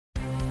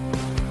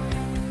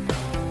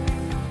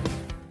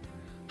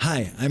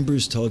Hi, I'm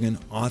Bruce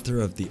Tolgan,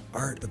 author of The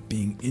Art of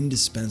Being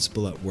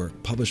Indispensable at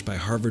Work, published by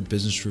Harvard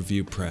Business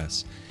Review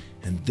Press.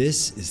 And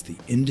this is The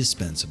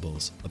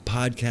Indispensables, a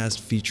podcast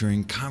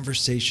featuring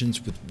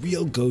conversations with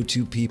real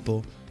go-to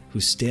people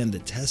who stand the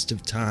test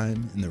of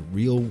time in the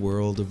real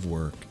world of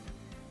work.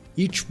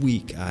 Each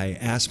week, I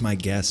ask my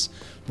guests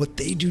what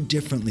they do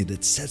differently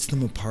that sets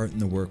them apart in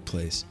the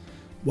workplace,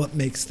 what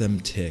makes them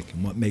tick,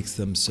 and what makes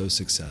them so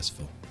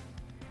successful.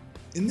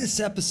 In this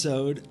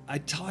episode, I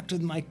talked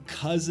with my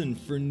cousin,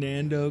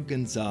 Fernando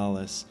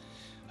Gonzalez.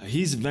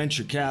 He's a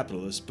venture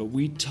capitalist, but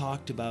we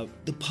talked about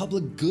the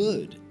public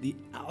good, the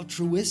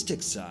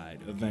altruistic side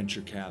of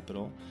venture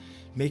capital,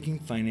 making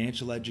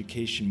financial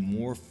education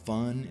more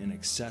fun and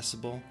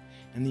accessible,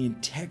 and the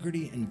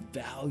integrity and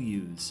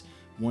values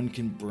one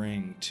can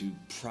bring to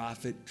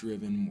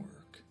profit-driven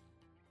work.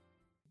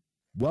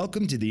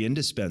 Welcome to The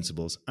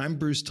Indispensables. I'm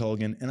Bruce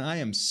Tolgan, and I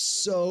am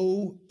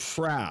so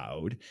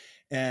proud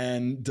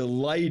and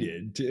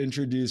delighted to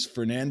introduce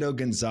Fernando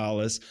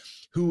Gonzalez,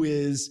 who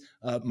is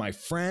my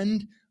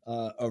friend,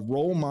 a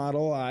role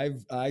model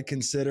I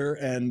consider,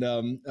 and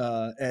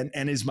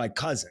is my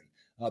cousin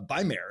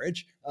by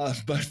marriage.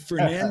 But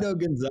Fernando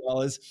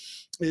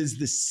Gonzalez is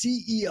the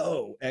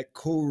CEO at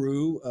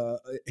Coru.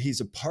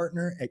 He's a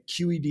partner at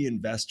QED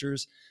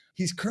Investors.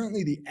 He's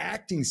currently the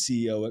acting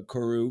CEO at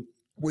Coru,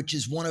 which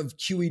is one of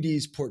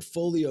QED's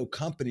portfolio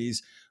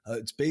companies.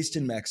 It's based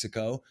in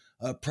Mexico.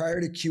 Prior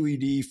to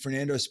QED,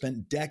 Fernando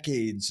spent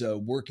decades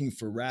working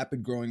for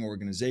rapid growing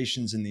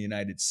organizations in the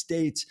United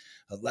States,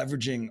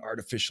 leveraging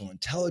artificial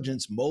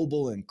intelligence,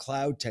 mobile and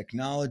cloud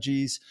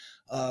technologies.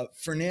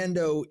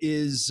 Fernando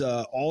is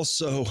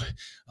also,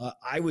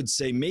 I would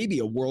say, maybe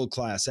a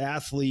world-class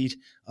athlete,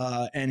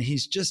 and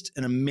he's just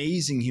an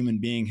amazing human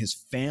being. His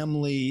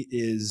family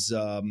is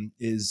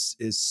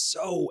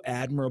so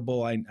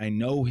admirable. I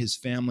know his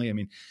family. I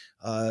mean,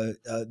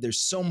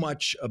 there's so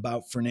much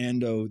about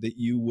Fernando that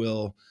you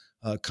will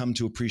come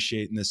to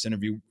appreciate in this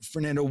interview.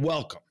 Fernando,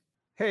 welcome.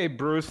 Hey,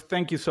 Bruce.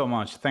 Thank you so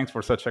much. Thanks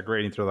for such a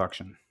great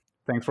introduction.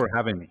 Thanks for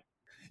having me.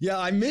 Yeah,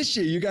 I miss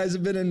you. You guys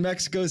have been in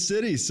Mexico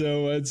City,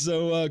 so it's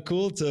so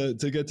cool to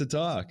get to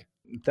talk.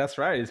 That's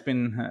right. It's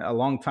been a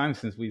long time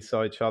since we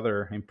saw each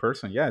other in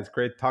person. Yeah, it's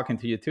great talking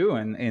to you too,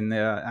 and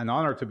an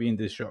honor to be in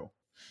this show.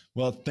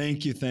 Well,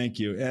 thank you.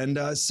 And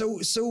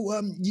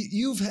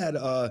you've had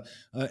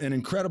an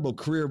incredible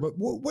career, but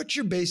what's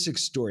your basic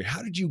story?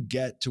 How did you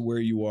get to where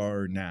you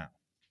are now?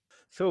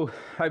 So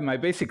my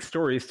basic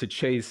story is to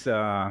chase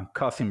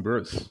cousin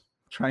Bruce,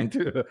 trying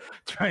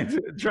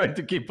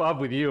to keep up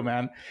with you,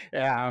 man.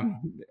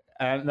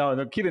 And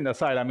no, kidding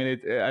aside, I mean,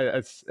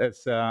 as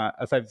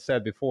I've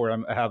said before,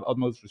 I have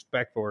utmost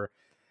respect for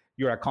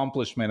your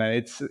accomplishment,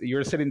 and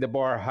you're setting the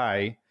bar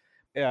high.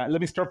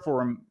 Let me start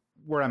from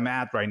where I'm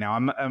at right now.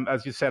 I'm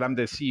as you said, I'm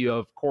the CEO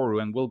of Coru,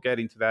 and we'll get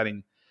into that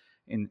in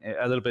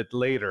a little bit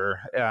later.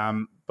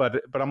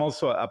 But I'm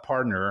also a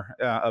partner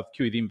of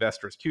QED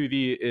Investors.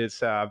 QED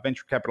is a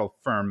venture capital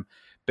firm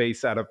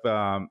based out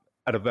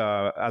of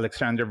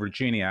Alexandria,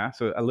 Virginia.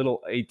 So a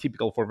little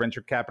atypical for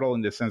venture capital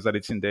in the sense that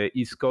it's in the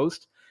East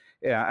Coast.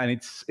 And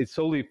it's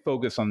solely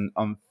focused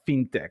on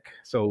fintech,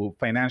 so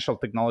financial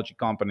technology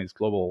companies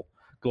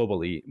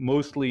globally,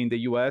 mostly in the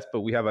U.S.,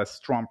 but we have a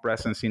strong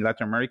presence in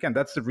Latin America, and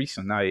that's the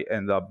reason I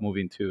ended up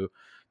moving to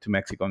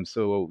Mexico. And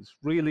so it's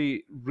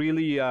really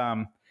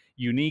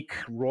unique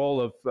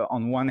role of,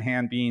 on one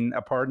hand, being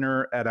a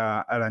partner at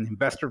an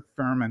investor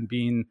firm and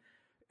being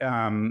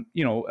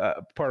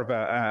part of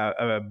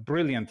a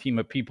brilliant team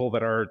of people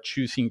that are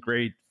choosing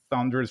great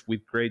founders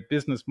with great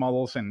business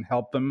models and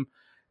help them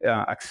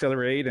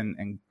accelerate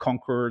and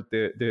conquer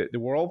the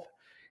world.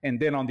 And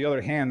then on the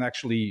other hand,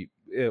 actually,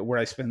 where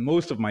I spend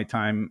most of my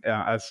time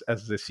as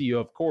the CEO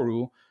of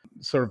Coru,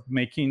 sort of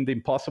making the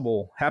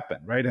impossible happen,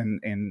 right?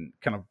 And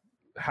kind of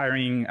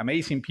hiring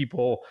amazing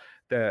people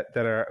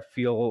that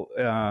feel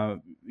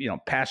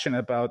passionate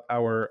about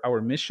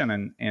our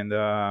mission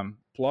and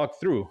plug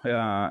through,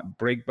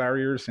 break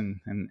barriers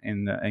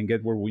and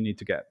get where we need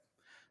to get.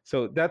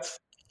 So that's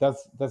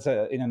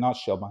in a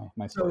nutshell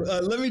my story.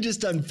 So let me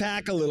just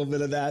unpack a little bit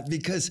of that,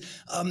 because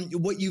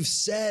what you've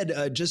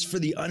said, just for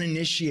the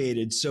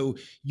uninitiated, so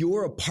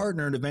you're a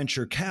partner at a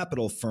venture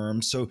capital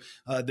firm. So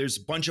there's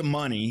a bunch of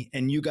money,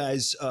 and you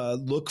guys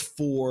look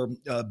for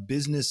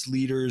business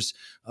leaders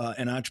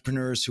and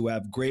entrepreneurs who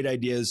have great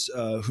ideas,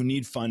 who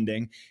need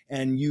funding,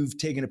 and you've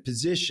taken a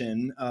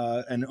position,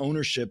 an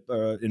ownership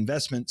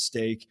investment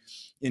stake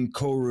in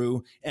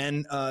Coru,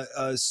 and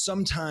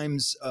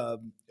sometimes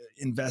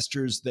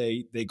investors,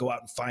 they go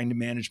out and find a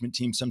management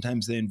team.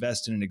 Sometimes they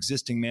invest in an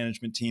existing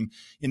management team.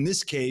 In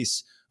this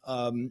case,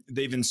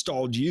 they've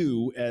installed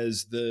you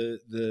as the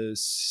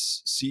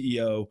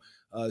CEO,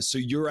 so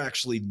you're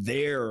actually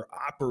there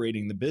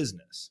operating the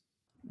business.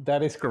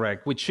 That is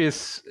correct. Which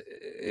is,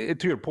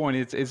 to your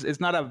point, it's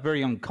not a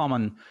very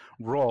uncommon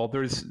role.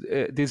 There's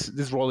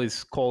this role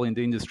is called in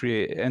the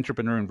industry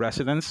entrepreneur in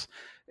residence,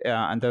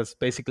 and that's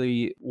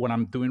basically what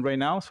I'm doing right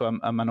now. So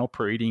I'm an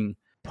operating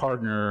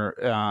partner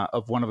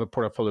of one of the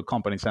portfolio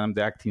companies, and I'm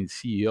the acting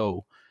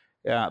CEO.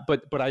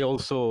 But I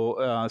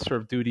also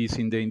serve duties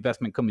in the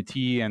investment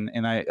committee, and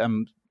I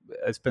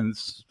spend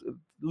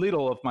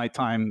little of my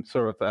time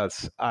sort of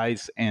as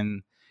eyes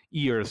and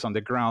ears on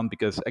the ground,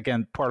 because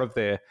again, part of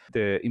the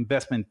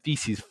investment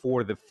thesis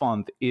for the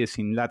fund is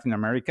in Latin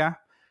America.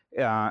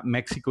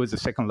 Mexico is the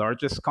second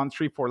largest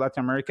country for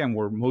Latin America, and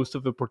where most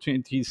of the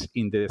opportunities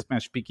in the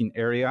Spanish-speaking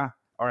area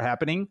are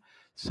happening.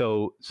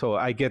 So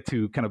I get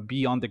to kind of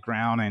be on the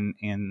ground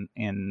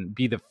and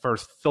be the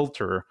first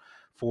filter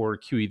for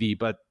QED.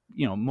 But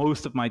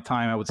most of my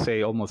time, I would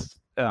say almost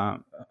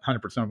 100%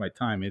 of my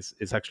time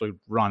is actually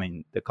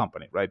running the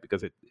company, right?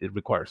 Because it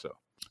requires so.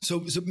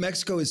 So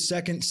Mexico is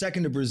second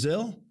to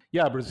Brazil?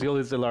 Yeah, Brazil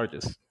is the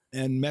largest.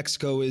 And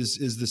Mexico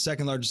is the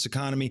second largest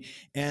economy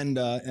and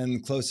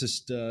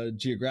closest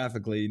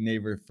geographically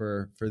neighbor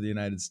for the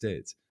United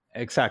States.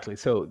 Exactly.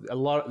 So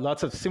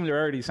lots of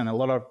similarities and a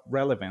lot of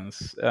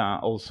relevance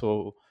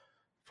also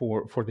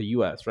for the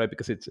U.S., right?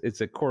 Because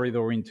it's a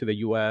corridor into the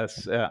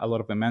U.S. A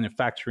lot of the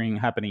manufacturing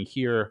happening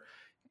here,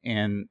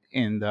 and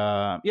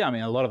yeah, I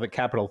mean, a lot of the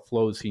capital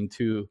flows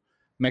into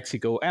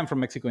Mexico and from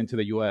Mexico into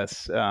the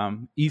U.S.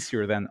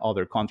 Easier than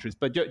other countries.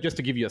 But just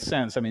to give you a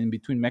sense, I mean,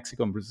 between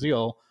Mexico and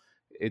Brazil,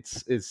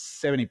 it's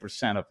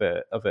 70%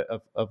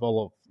 of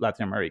all of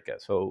Latin America.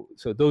 So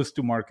those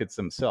two markets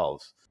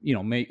themselves,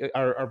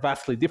 are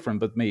vastly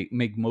different, but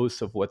make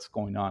most of what's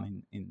going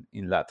on in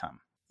LATAM.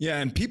 Yeah,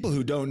 and people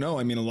who don't know,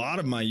 I mean, a lot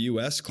of my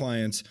U.S.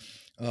 clients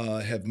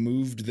have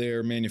moved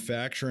their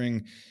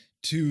manufacturing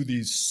to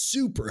these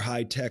super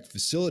high tech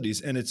facilities,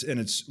 and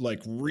it's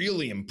like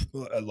really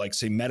like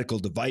say medical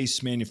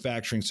device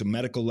manufacturing, so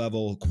medical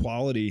level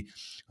quality.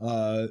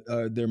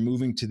 They're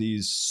moving to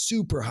these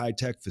super high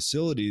tech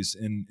facilities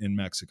in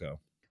Mexico.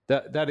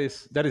 That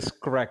is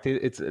correct.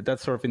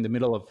 That's sort of in the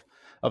middle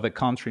of the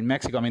country in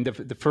Mexico. I mean,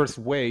 the first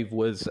wave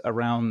was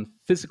around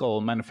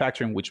physical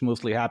manufacturing, which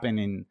mostly happened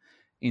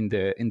in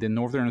the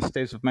northern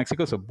states of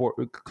Mexico, so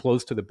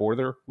close to the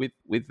border with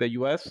the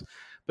U.S.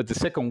 But the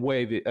second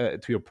wave,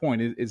 to your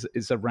point,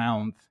 is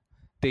around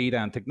data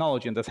and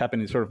technology, and that's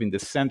happening sort of in the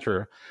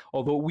center.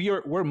 Although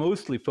we're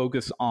mostly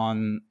focused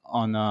on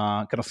kind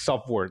of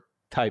software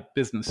type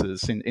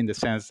businesses in the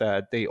sense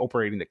that they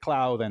operate in the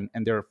cloud and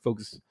they're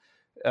focused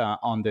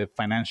on the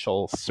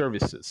financial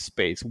services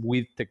space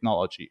with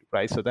technology,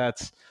 right? So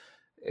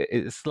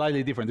it's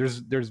slightly different.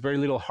 There's very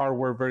little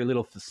hardware, very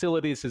little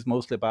facilities. It's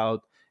mostly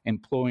about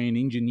employing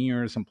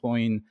engineers,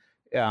 employing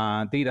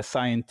data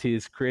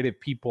scientists,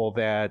 creative people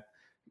that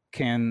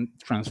can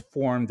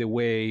transform the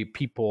way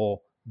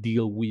people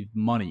deal with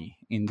money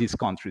in these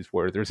countries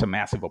where there's a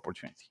massive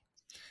opportunity.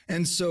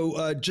 And so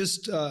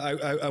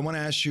I want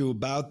to ask you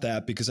about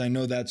that, because I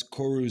know that's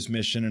Coru's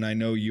mission, and I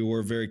know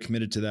you're very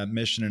committed to that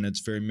mission, and it's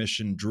very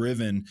mission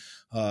driven.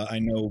 I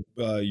know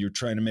you're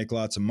trying to make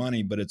lots of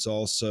money, but it's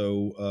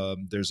also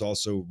there's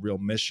also real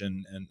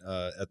mission and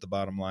at the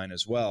bottom line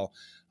as well.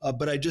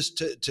 But I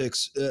just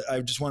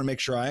want to make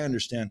sure I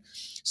understand.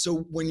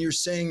 So when you're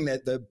saying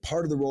that the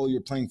part of the role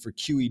you're playing for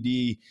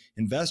QED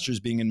investors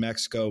being in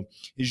Mexico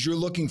is you're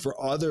looking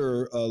for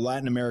other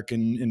Latin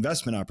American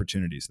investment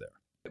opportunities there.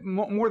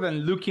 More than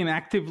looking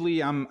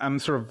actively, I'm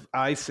sort of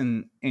eyes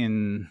and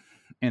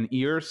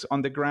ears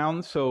on the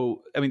ground.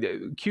 So I mean,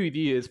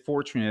 QED is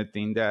fortunate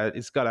in that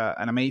it's got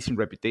an amazing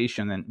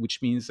reputation, and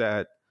which means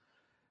that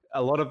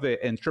a lot of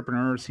the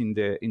entrepreneurs in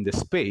the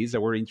space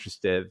that were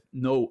interested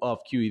know of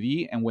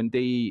QED, and when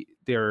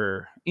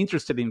they're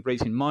interested in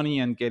raising money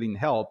and getting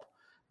help,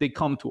 they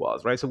come to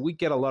us, right? So we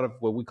get a lot of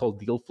what we call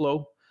deal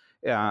flow,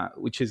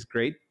 which is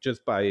great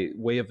just by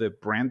way of the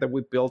brand that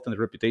we built and the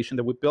reputation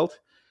that we built.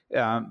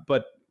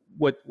 But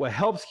what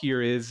helps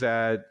here is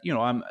that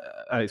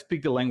I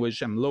speak the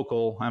language, I'm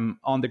local, I'm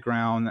on the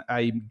ground,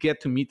 I get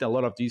to meet a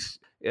lot of these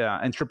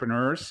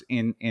entrepreneurs,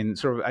 and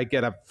sort of I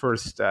get a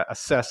first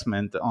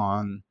assessment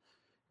on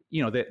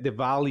the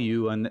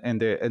value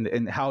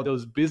and how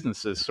those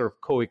businesses sort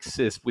of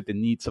coexist with the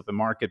needs of the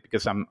market,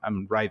 because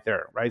I'm right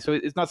there, right? So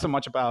it's not so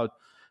much about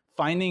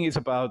finding, is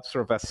about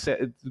sort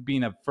of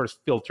being a first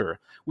filter,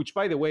 which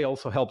by the way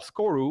also helps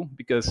Coru,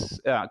 because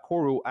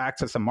Coru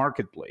acts as a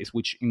marketplace,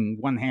 which in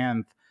one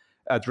hand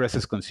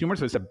addresses consumers,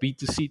 so it's a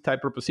B2C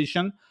type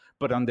proposition.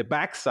 But on the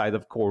backside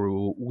of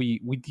Coru, we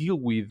deal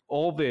with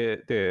all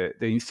the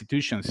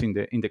institutions in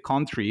the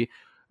country,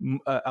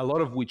 a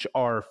lot of which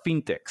are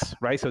fintechs,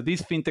 right? So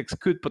these fintechs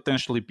could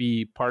potentially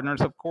be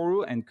partners of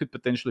Coru and could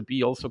potentially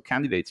be also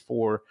candidates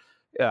for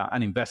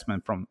an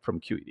investment from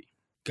QED.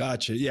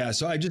 Gotcha. Yeah.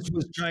 So I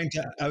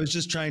was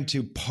just trying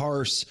to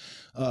parse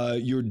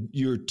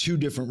your two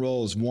different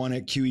roles, one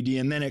at QED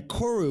and then at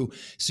Coru.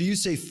 So you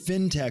say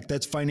fintech,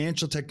 that's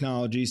financial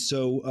technology.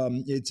 So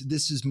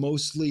this is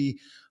mostly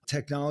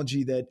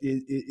technology that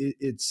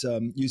it's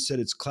you said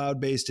it's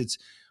cloud-based.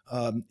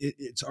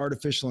 It's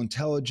artificial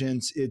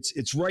intelligence.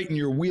 It's right in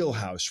your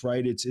wheelhouse,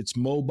 right? It's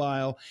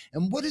mobile.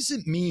 And what does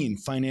it mean,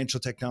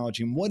 financial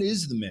technology, and what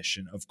is the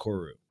mission of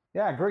Coru?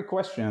 Yeah, great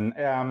question.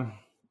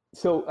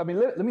 So, I mean,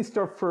 let me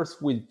start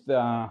first with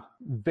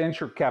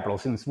venture capital,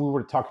 since we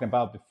were talking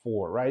about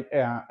before, right?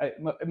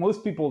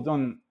 Most people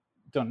don't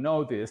don't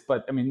know this,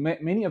 but I mean,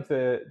 many of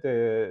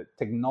the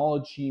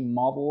technology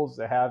models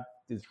that have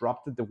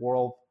disrupted the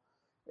world,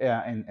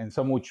 and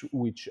some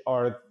which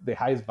are the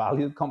highest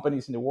valued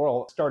companies in the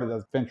world, started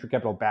as venture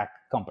capital backed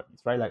companies,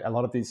 right? Like a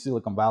lot of these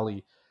Silicon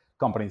Valley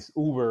companies,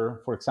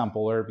 Uber, for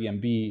example,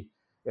 Airbnb,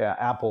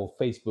 Apple,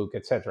 Facebook,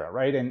 etc.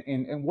 Right?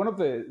 And one of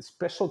the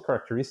special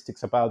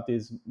characteristics about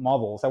these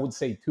models, I would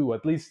say too,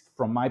 at least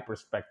from my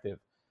perspective,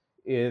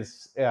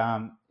 is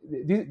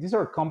these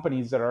are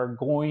companies that are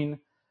going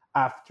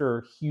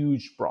after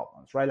huge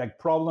problems, right? Like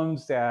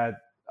problems that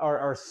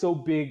are so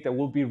big that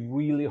will be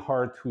really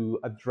hard to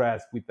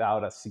address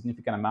without a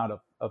significant amount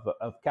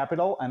of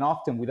capital, and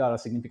often without a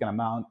significant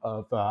amount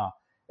of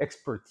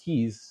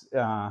expertise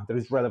that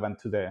is relevant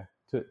to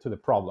the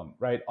problem,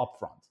 right,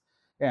 upfront.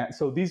 And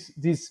so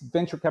these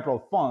venture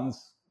capital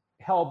funds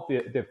help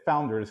the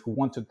founders who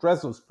want to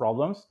address those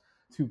problems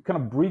to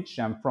kind of bridge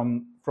them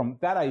from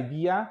that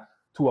idea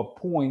to a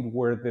point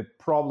where the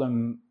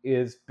problem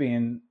is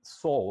being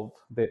solved,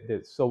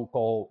 the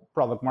so-called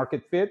product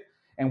market fit.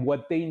 And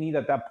what they need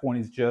at that point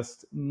is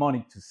just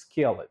money to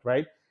scale it,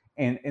 right?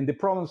 And the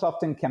problems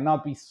often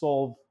cannot be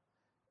solved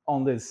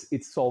unless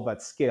it's solved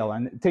at scale.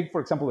 And take,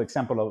 for example, the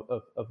example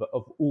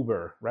of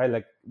Uber, right?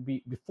 Like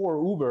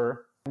before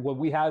Uber, what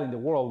we had in the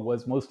world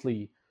was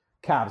mostly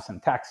cabs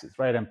and taxis,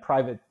 right? And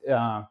private,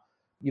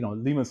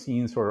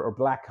 limousines or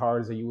black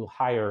cars that you will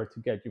hire to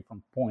get you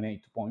from point A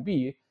to point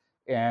B.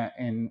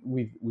 And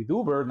with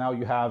Uber, now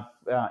you have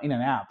in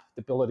an app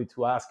the ability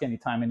to ask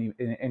anytime,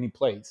 any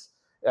place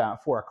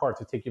for a car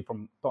to take you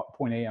from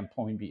point A and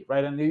point B,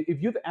 right? And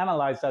if you'd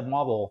analyzed that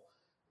model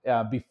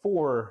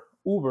before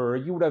Uber,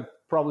 you would have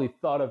probably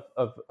thought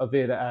of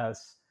it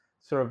as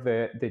sort of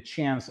the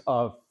chance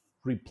of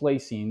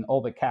replacing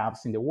all the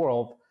cabs in the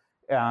world,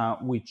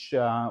 which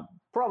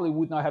probably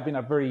would not have been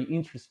a very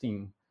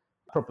interesting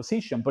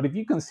proposition. But if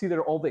you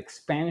consider all the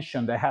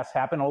expansion that has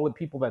happened, all the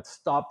people that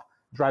stop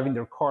driving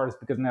their cars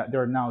because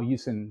they're now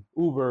using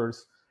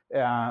Ubers,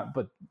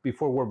 but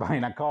before we're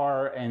buying a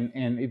car,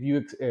 and if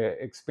you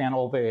expand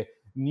all the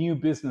new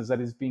business that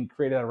is being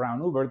created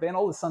around Uber, then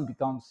all of a sudden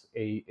becomes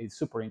a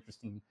super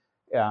interesting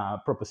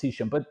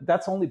proposition. But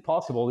that's only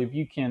possible if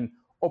you can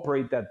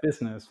operate that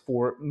business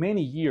for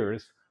many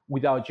years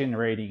without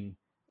generating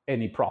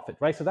any profit,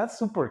 right? So that's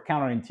super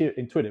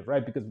counterintuitive,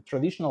 right? Because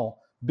traditional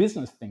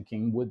business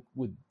thinking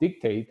would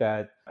dictate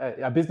that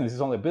a business is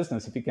only a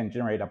business if it can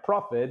generate a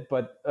profit.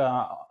 But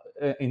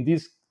in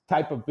these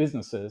type of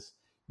businesses,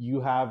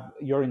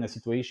 you're in a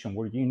situation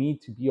where you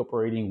need to be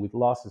operating with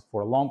losses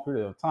for a long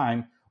period of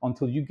time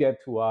until you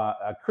get to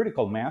a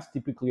critical mass,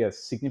 typically a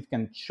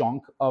significant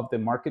chunk of the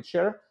market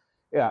share,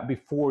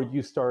 before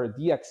you start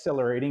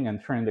deaccelerating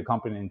and turning the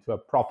company into a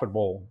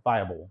profitable,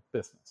 viable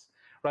business.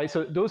 Right.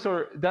 So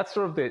that's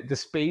sort of the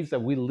space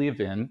that we live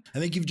in. I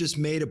think you've just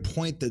made a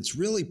point that's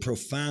really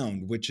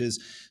profound, which is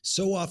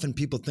so often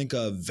people think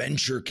of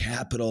venture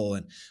capital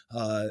and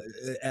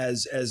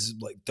as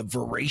like the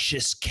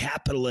voracious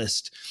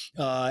capitalist.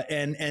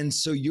 And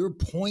so your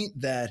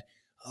point that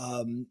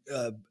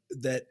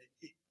that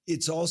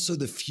it's also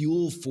the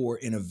fuel for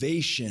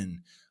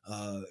innovation,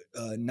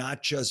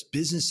 not just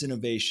business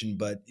innovation,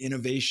 but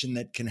innovation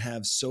that can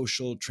have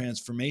social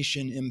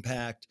transformation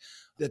impact,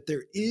 that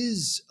there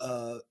is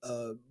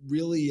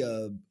really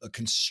a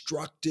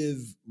constructive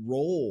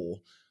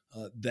role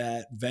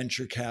that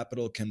venture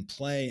capital can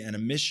play, and a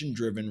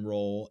mission-driven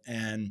role,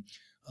 and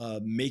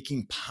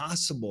making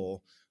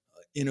possible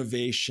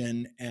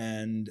innovation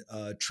and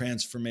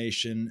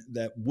transformation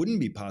that wouldn't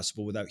be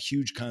possible without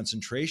huge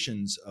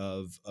concentrations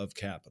of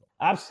capital.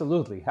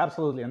 Absolutely.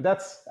 And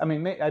that's, I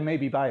mean, I may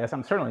be biased.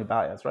 I'm certainly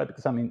biased, right?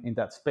 Because I'm in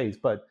that space,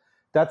 but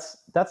that's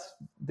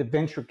the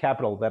venture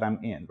capital that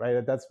I'm in,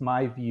 right? That's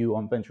my view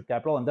on venture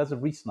capital. And that's the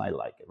reason I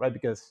like it, right?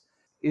 Because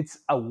it's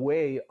a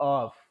way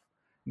of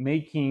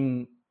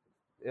making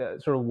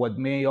sort of what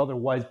may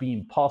otherwise be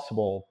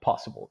impossible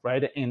possible,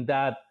 right? And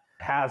that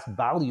has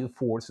value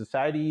for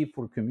society,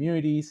 for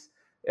communities.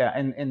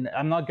 And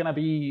I'm not going to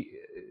be,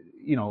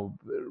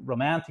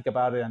 romantic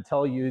about it and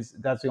tell you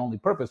that's the only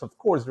purpose. Of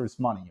course, there's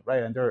money,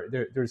 right? And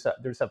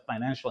there's a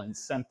financial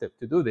incentive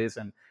to do this.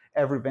 And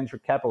every venture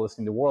capitalist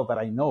in the world that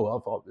I know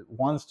of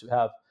wants to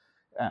have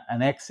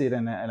an exit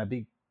and a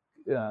big,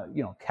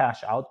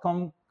 cash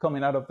outcome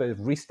coming out of the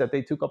risk that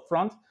they took up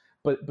front.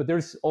 But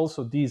there's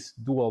also this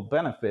dual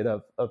benefit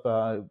of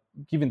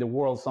giving the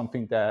world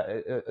something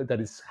that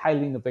is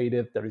highly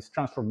innovative, that is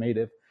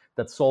transformative,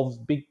 that solves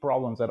big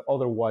problems that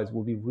otherwise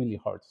will be really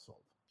hard to solve.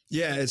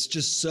 Yeah, it's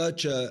just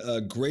such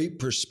a great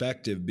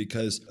perspective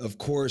because, of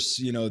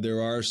course, there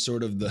are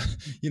sort of the,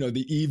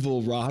 the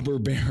evil robber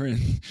baron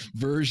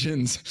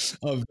versions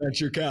of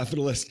venture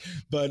capitalists.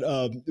 But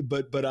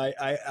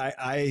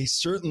I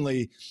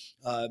certainly,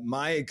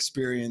 my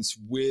experience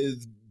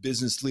with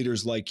business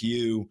leaders like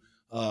you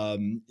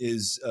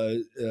is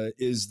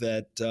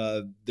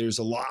that there's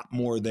a lot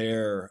more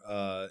there,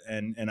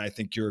 and I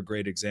think you're a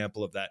great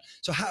example of that.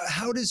 So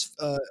how does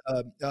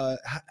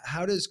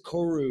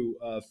Coru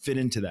fit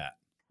into that?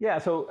 Yeah,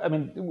 so I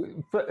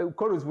mean,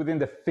 Coru is within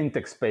the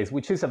fintech space,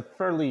 which is a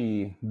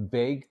fairly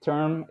vague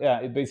term.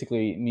 It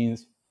basically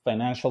means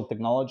financial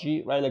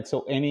technology, right? Like,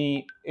 so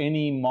any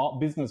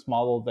business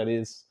model that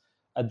is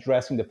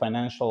addressing the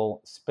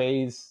financial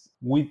space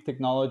with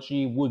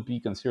technology would be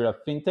considered a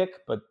fintech.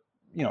 But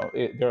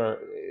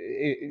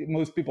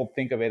most people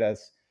think of it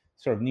as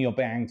sort of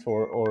neobanks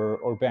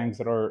or banks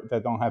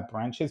that don't have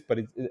branches, but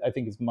I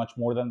think it's much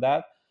more than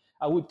that.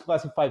 I would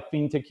classify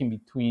fintech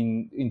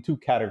in two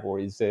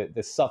categories: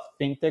 the soft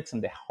fintechs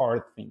and the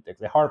hard fintechs.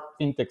 The hard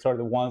fintechs are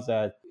the ones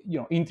that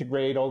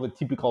integrate all the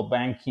typical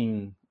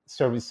banking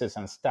services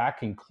and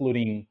stack,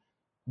 including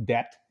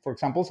debt, for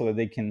example, so that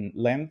they can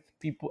lend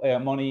people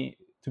money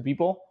to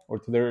people or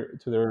to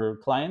their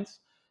clients.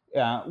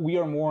 We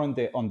are more on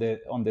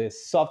the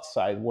soft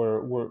side,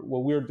 where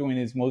what we're doing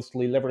is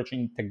mostly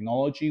leveraging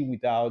technology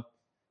without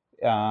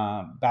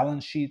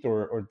balance sheet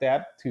or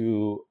debt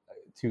to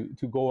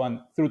go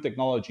on through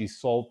technology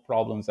solve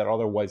problems that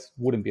otherwise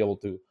wouldn't be able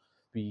to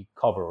be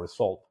covered or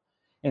solved.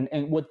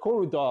 And what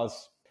Coru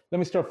does, let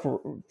me start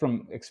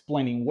from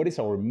explaining what is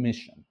our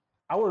mission.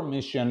 Our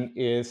mission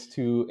is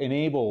to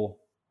enable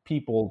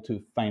people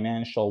to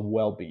financial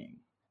well-being.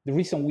 The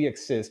reason we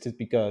exist is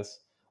because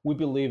we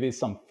believe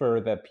it's unfair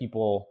that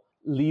people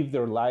live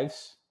their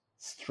lives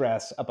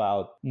stress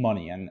about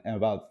money and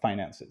about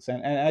finances.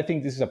 And I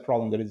think this is a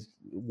problem that is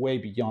way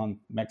beyond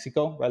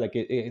Mexico, right? Like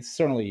it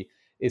certainly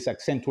is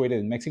accentuated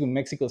in Mexico. In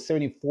Mexico,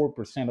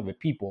 74% of the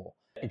people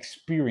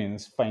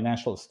experience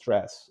financial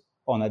stress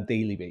on a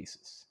daily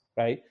basis,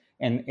 right?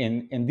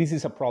 And this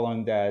is a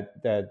problem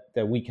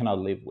that we cannot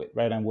live with,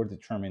 right? And we're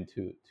determined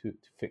to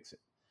fix it.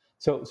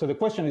 So the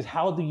question is,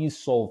 how do you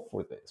solve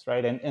for this,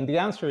 right? And the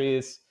answer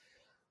is,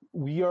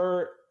 we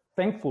are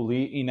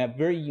thankfully in a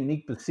very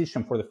unique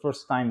position for the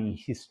first time in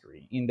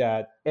history, in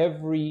that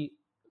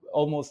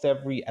almost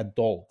every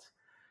adult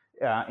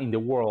in the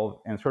world,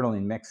 and certainly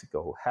in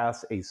Mexico,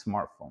 has a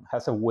smartphone,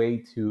 has a way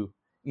to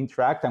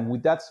interact. And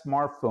with that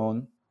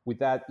smartphone, with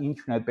that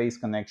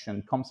internet-based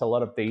connection, comes a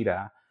lot of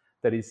data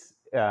that is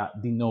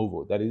de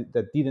novo,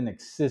 that didn't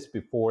exist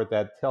before,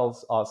 that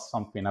tells us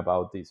something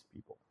about these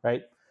people,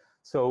 right?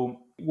 So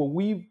what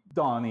we've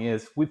done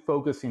is we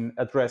focus in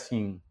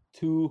addressing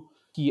two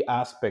key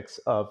aspects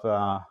of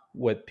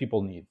what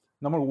people need.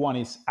 Number one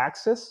is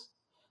access.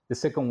 The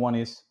second one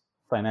is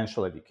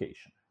financial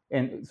education.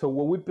 And so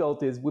what we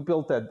built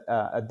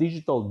a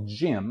digital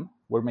gym.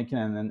 We're making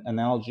an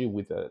analogy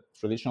with a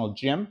traditional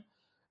gym,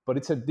 but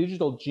it's a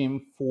digital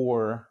gym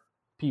for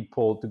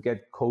people to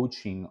get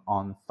coaching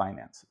on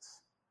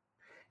finances.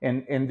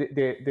 And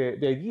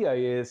the idea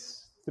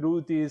is,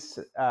 through this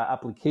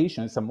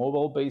application, it's a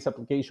mobile-based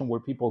application where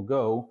people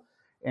go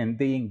and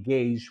they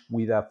engage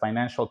with a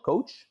financial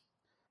coach.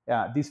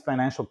 This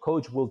financial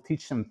coach will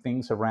teach them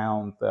things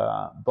around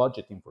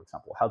budgeting, for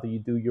example. How do you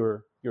do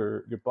your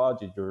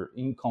budget, your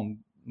income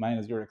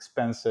minus your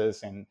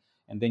expenses, and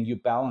then you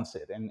balance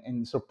it.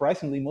 And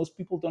surprisingly, most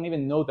people don't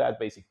even know that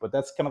basic, but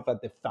that's kind of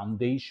at the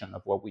foundation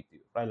of what we do,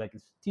 right? Like,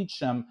 it's teach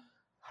them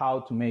how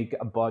to make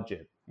a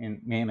budget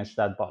and manage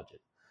that budget.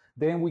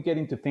 Then we get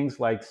into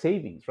things like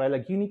savings, right?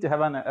 Like, you need to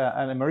have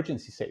an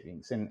emergency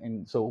savings.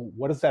 And so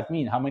what does that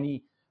mean? How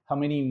many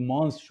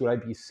months should I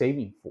be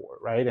saving for,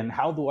 right? And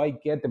how do I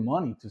get the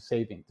money to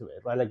save into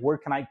it, right? Like, where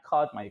can I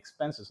cut my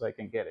expenses so I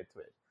can get into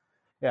it?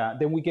 Yeah.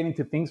 Then we get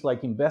into things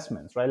like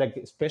investments, right? Like,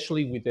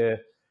 especially with the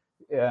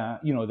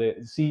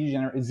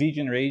Z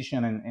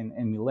generation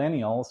and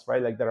millennials,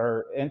 right? Like, that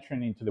are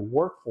entering into the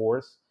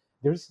workforce.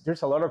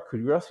 There's a lot of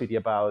curiosity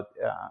about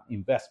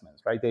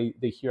investments, right?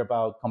 They hear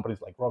about companies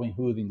like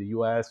Robinhood in the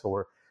U.S.,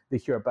 or they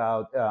hear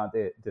about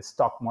the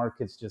stock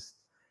markets just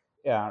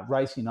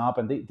rising up,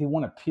 and they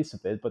want a piece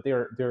of it, but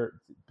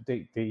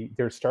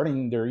they're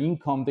starting their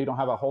income. They don't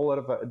have a whole lot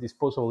of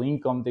disposable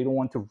income. They don't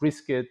want to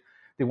risk it.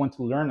 They want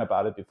to learn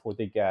about it before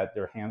they get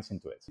their hands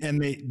into it.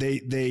 And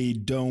they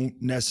don't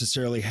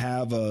necessarily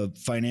have a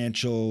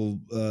financial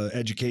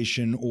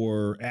education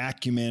or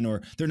acumen,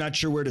 or they're not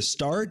sure where to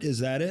start. Is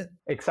that it?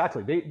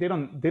 Exactly. They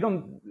don't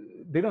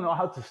know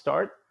how to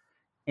start.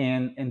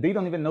 And they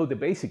don't even know the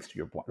basics, to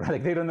your point, right?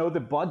 Like, they don't know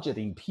the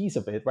budgeting piece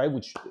of it, right?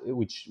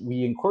 Which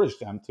we encourage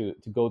them to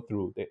go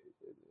through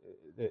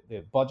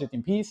the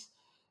budgeting piece,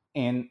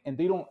 and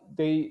they don't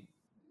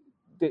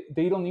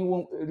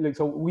even, like,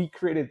 so we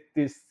created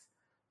this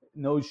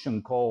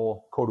notion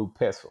called Coru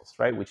pesos,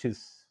 right? Which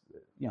is,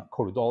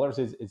 Coru dollars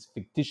is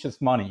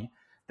fictitious money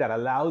that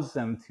allows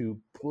them to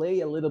play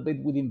a little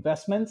bit with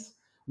investments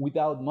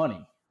without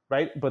money,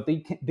 right? But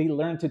they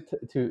learn to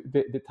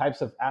the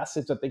types of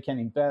assets that they can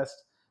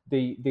invest.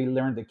 They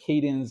learn the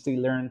cadence. They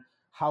learn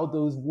how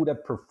those would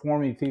have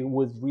performed if it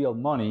was real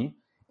money.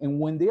 And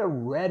when they are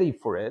ready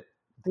for it,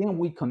 then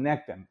we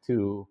connect them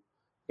to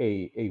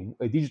a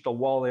digital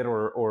wallet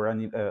or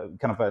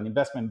kind of an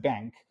investment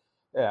bank,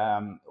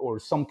 or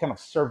some kind of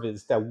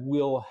service that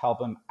will help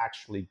them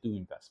actually do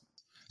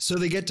investments. So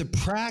they get to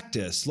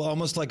practice,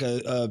 almost like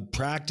a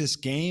practice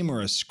game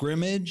or a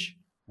scrimmage?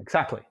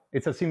 Exactly.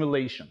 It's a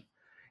simulation.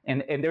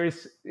 And there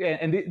is,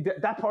 and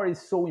that part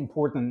is so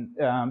important,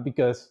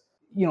 because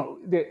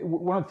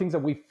one of the things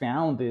that we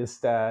found is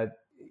that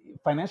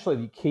financial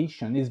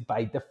education is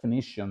by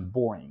definition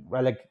boring,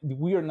 right? Like,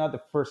 we are not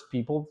the first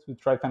people to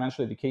try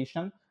financial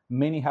education.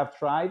 Many have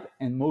tried,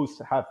 and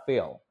most have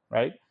failed,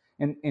 right?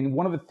 And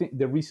one of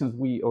the reasons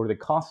or the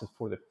causes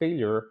for the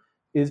failure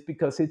is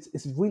because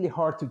it's really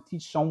hard to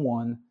teach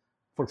someone,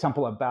 for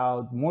example,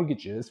 about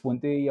mortgages when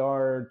they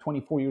are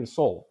 24 years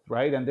old,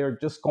 right? And they're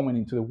just coming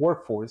into the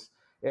workforce.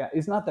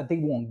 It's not that they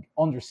won't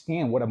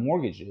understand what a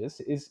mortgage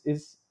is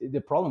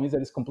the problem is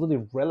that it's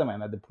completely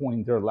relevant at the point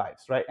in their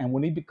lives, right? And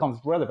when it becomes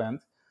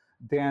relevant,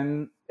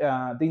 then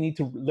they need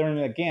to learn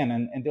it again,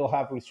 and they'll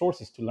have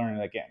resources to learn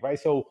it again, right?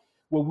 So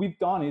what we've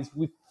done is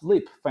we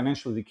flip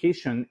financial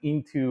education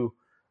into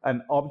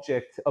an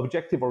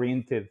objective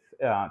oriented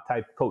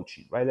type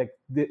coaching, right? Like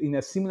in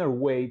a similar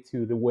way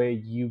to the way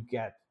you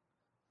get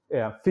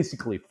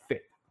physically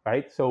fit,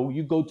 right? So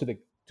you go to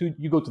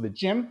the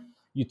gym,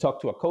 you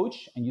talk to a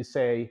coach, and you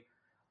say,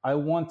 I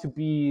want to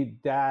be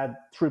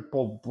that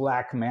triple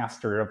black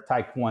master of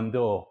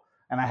Taekwondo,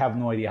 and I have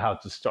no idea how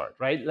to start,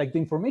 right? Like, the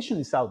information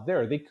is out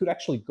there. They could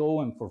actually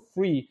go and for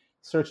free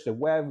search the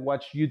web,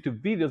 watch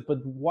YouTube videos,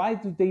 but why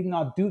do they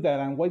not do that?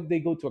 And why do they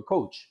go to a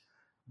coach?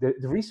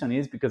 The reason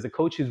is because the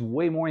coach is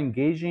way more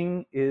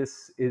engaging,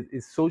 is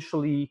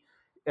socially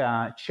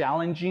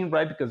challenging,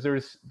 right? Because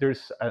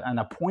there's an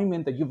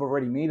appointment that you've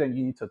already made, and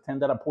you need to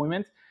attend that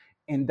appointment,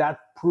 and that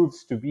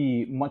proves to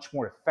be much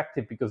more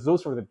effective because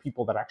those are the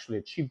people that actually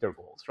achieve their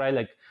goals, right?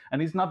 Like,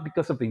 and it's not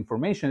because of the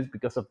information; it's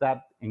because of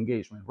that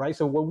engagement, right?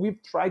 So what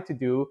we've tried to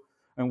do,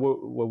 and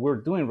what we're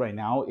doing right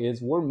now,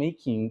 is we're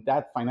making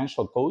that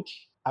financial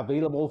coach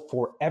available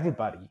for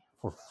everybody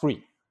for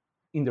free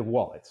in their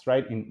wallets,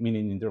 right?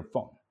 Meaning in their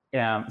phone,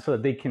 so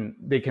that they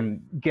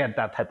can get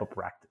that type of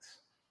practice.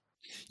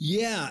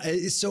 Yeah.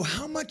 So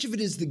how much of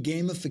it is the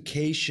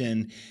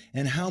gamification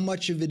and how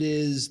much of it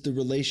is the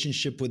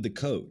relationship with the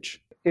coach?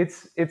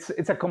 It's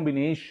a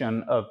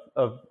combination of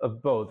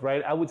both,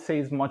 right? I would say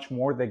it's much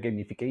more the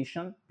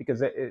gamification,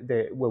 because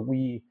what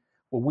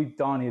we've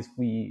done is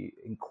we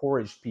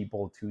encourage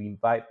people to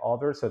invite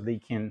others so they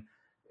can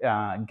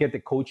get the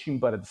coaching,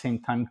 but at the same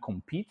time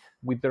compete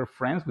with their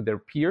friends, with their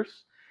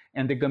peers.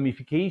 And the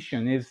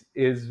gamification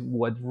is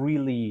what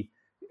really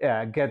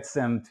gets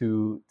them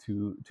to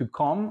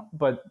come.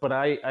 But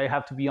I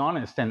have to be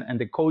honest, and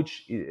the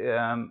coach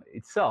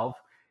itself,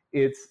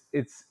 it's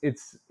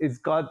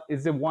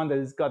the one that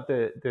has got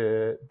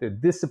the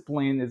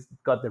discipline, it's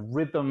got the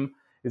rhythm,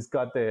 it's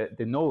got the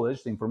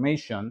knowledge, the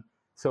information.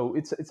 So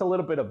it's a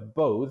little bit of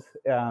both.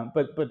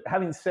 But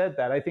having said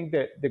that, I think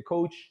that the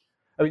coach,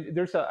 I mean,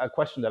 there's a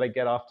question that I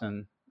get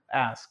often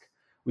asked,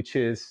 which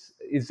is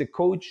the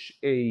coach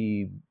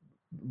a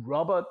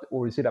robot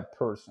or is it a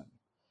person?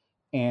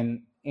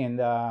 And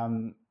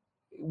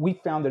we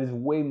found that it's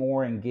way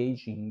more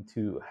engaging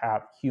to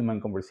have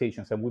human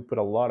conversations, and we put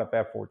a lot of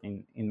effort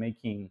in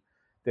making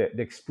the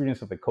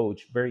experience of the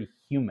coach very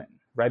human,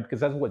 right?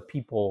 Because that's what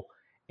people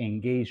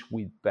engage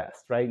with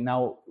best, right?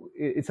 Now,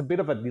 it's a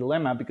bit of a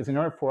dilemma, because in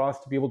order for us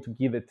to be able to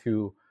give it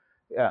to,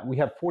 we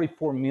have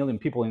 44 million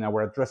people in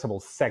our addressable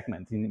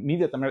segment, in the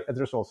immediate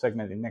addressable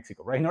segment in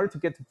Mexico, right? In order to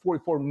get to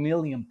 44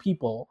 million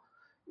people,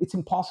 it's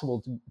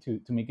impossible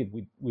to make it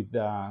with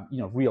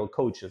real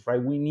coaches,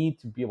 right? We need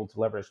to be able to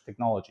leverage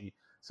technology.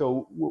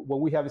 So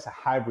what we have is a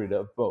hybrid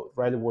of both,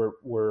 right?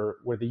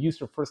 Where the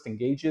user first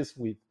engages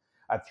with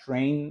a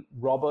trained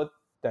robot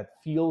that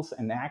feels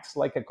and acts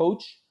like a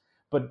coach,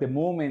 but the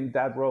moment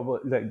that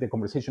robot, the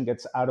conversation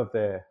gets out of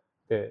the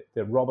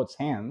robot's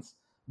hands,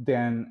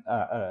 then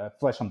a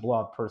flesh and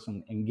blood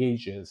person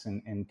engages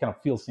and kind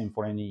of feels in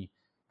for any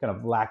kind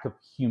of lack of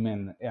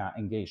human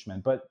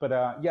engagement. But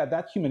yeah,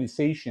 that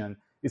humanization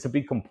is a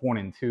big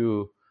component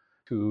to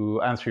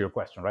answer your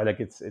question, right? Like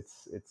it's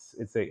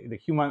the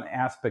human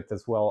aspect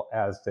as well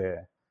as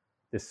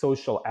the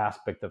social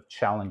aspect of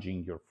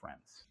challenging your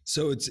friends.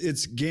 So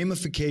it's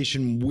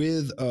gamification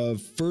with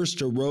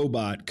first a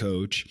robot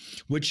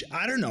coach, which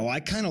I don't know. I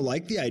kind of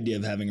like the idea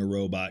of having a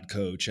robot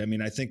coach. I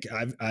mean, I think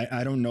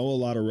I don't know a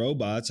lot of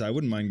robots. I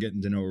wouldn't mind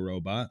getting to know a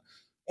robot.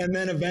 And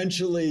then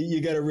eventually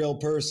you get a real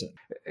person.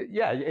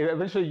 Yeah,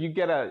 eventually you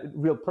get a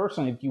real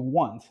person if you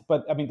want.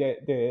 But I mean,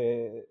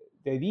 the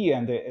idea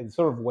and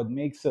sort of what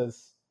makes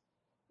us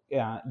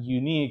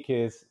unique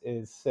is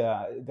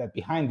that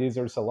behind this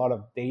there's a lot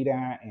of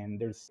data,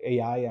 and there's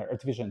AI,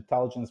 artificial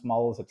intelligence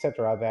models,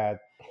 etc., that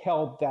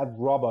help that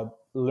robot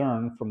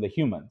learn from the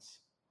humans,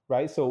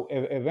 right? So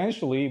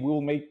eventually we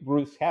will make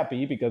Bruce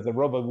happy because the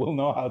robot will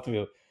know how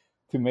to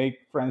make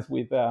friends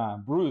with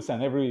Bruce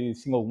and every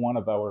single one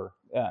of our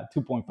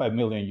 2.5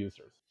 million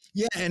users.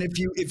 Yeah, and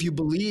if you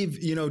believe,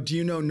 do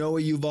you know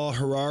Noah Yuval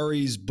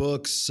Harari's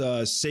books,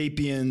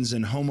 *Sapiens*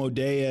 and *Homo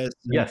Deus*?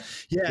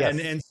 Yes. Yeah, yes.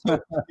 And so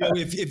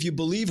if you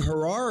believe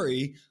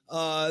Harari,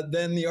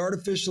 then the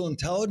artificial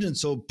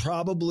intelligence will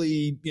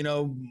probably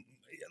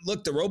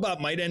look, the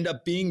robot might end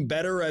up being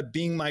better at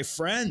being my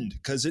friend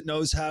because it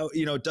knows how,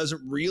 it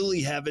doesn't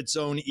really have its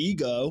own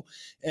ego,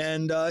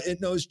 and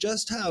it knows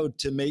just how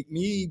to make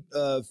me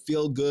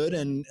feel good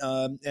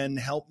and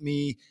help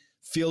me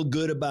feel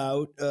good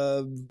about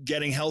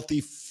getting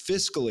healthy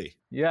fiscally.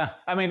 Yeah,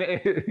 I mean,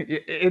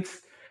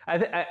 it's.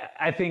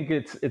 I think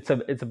it's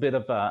a bit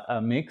of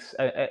a mix.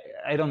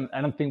 I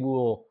don't think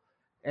we'll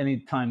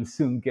anytime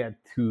soon get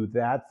to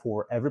that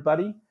for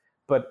everybody,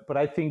 but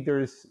I think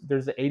there's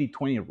the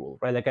 80-20 rule,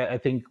 right? Like I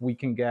think we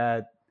can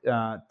get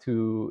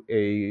to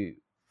a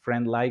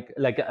friend like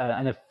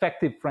an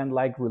effective friend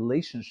like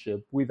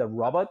relationship with a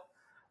robot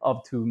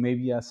up to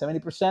maybe a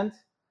 70%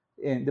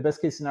 in the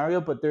best case scenario,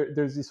 but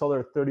there's this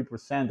other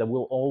 30% that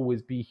will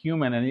always be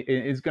human, and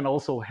it's going to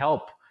also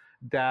help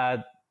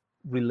that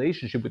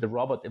relationship with the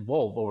robot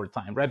evolve over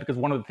time, right? Because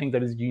one of the things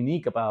that is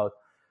unique about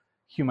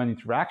human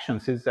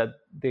interactions is that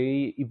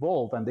they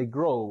evolve and they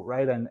grow,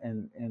 right? And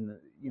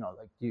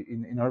like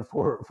in order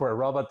for a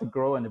robot to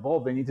grow and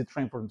evolve, they need to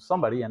train from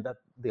somebody, and that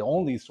the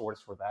only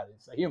source for that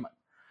is a human,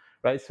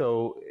 right?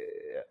 So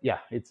yeah,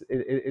 it's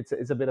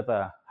a bit of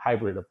a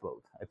hybrid of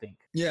both, I think.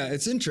 Yeah,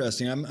 it's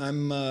interesting.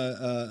 I'm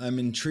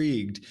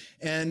intrigued,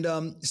 and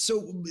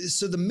so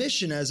the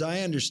mission, as I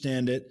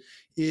understand it,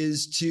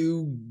 is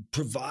to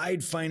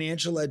provide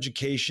financial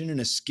education in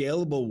a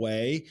scalable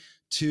way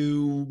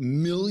to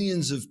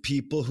millions of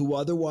people who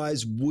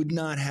otherwise would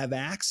not have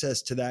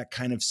access to that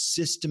kind of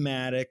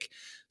systematic,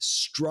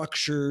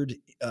 structured,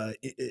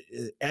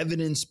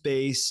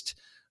 evidence-based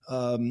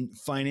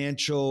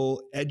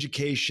financial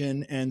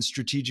education and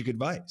strategic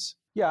advice.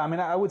 Yeah, I mean,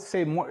 I would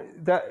say more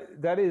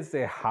that is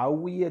how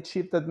we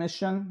achieve that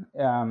mission.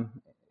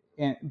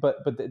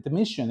 But the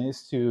mission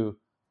is to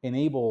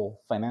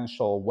enable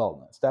financial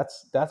wellness.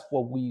 That's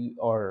what we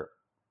are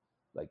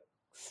like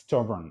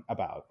stubborn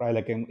about, right?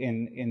 Like,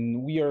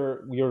 in we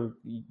are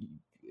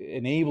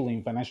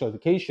enabling financial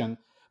education,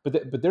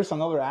 but there's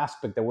another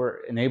aspect that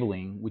we're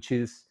enabling, which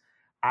is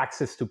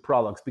access to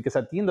products. Because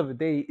at the end of the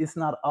day, it's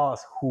not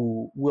us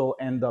who will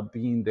end up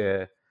being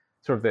the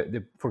sort of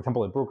the for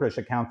example, the brokerage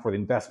account for the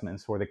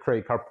investments, or the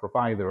credit card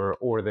provider,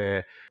 or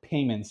the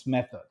payments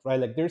method, right?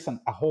 Like there's a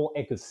whole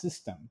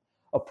ecosystem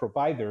of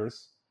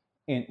providers,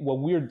 and what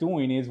we're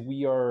doing is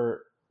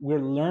we're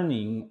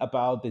learning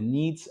about the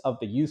needs of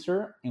the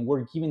user, and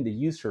we're giving the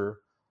user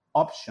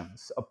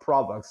options of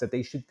products that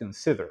they should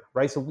consider,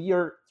 right? So we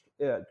are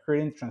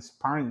creating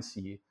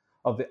transparency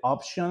of the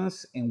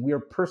options, and we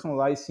are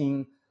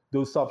personalizing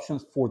those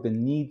options for the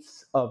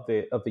needs of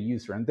the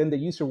user, and then the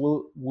user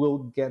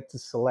will get to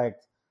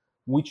select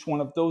which one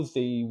of those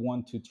they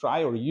want to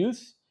try or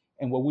use.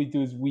 And what we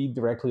do is we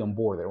directly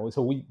onboard it,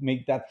 so we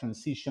make that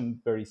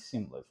transition very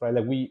seamless, right?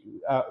 Like we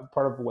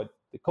part of what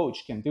the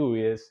coach can do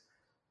is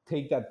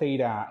take that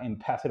data and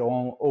pass it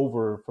on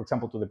over, for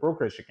example, to the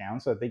brokerage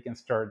account, so that they can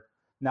start,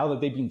 now that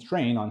they've been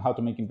trained on how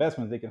to make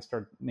investments, they can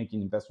start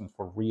making investments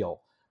for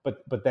real.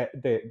 But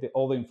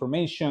all the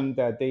information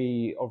that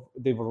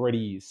they've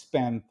already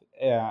spent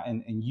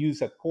and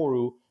used at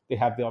Coru, they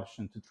have the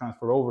option to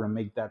transfer over and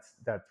make that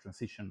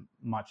transition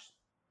much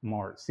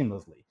more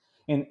seamlessly.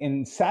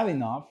 And sad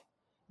enough,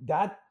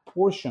 that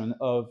portion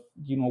of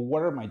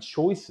what are my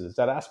choices,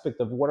 that aspect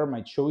of what are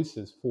my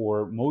choices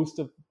for most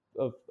of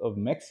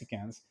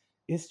Mexicans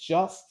is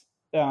just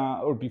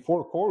or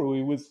before Coru,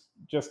 it was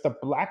just a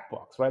black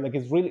box, right? Like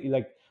it's really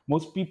like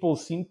most people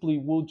simply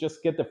will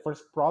just get the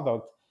first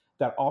product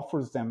that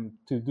offers them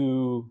to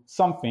do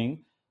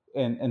something,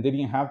 and they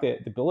didn't have the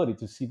ability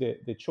to see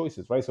the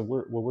choices, right? So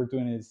what we're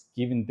doing is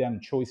giving them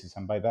choices,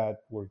 and by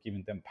that we're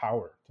giving them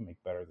power to make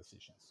better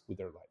decisions with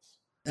their lives.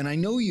 And I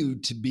know you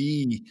to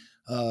be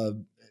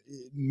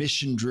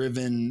mission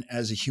driven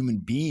as a human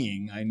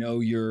being. I know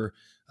you're.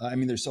 I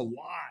mean, there's a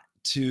lot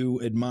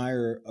to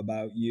admire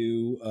about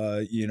you.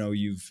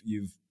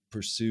 You've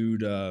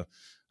pursued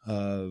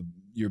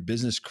your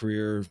business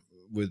career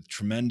with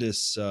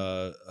tremendous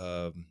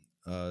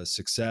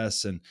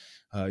success, and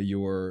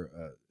you're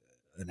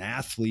an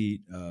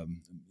athlete.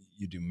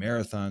 You do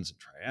marathons and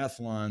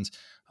triathlons.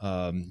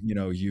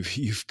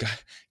 You've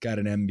got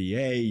an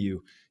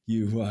MBA.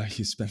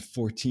 You spent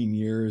 14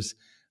 years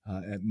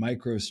at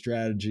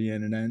MicroStrategy,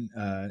 and then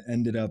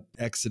ended up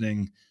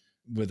exiting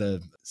with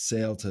a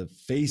sale to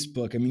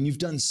Facebook. I mean, you've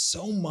done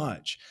so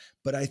much,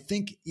 but I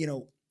think,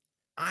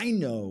 I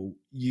know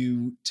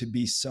you to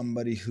be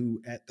somebody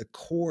who at the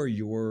core,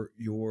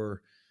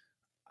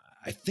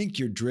 I think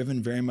you're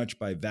driven very much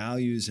by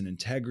values and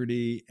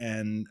integrity,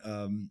 and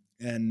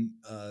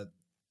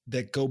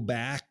that go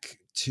back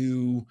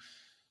to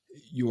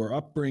your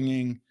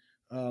upbringing.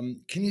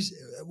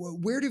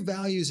 Where do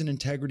values and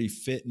integrity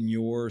fit in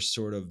your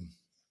sort of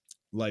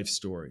life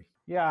story?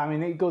 Yeah, I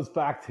mean, it goes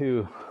back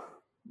to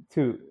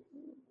the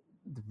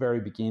very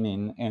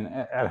beginning, and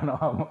I don't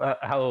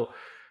know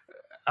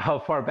how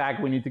far back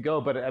we need to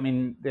go, but I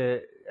mean,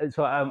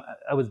 so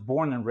I was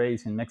born and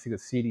raised in Mexico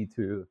City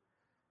to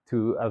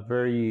a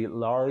very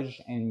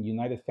large and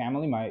united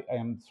family. I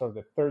am sort of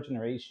the third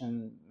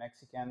generation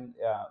Mexican.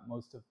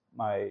 Most of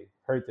my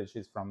heritage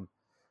is from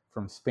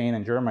from Spain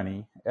and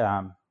Germany.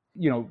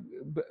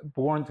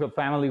 Born to a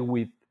family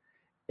with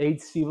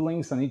 8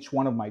 siblings on each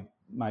one of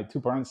my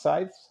two parents'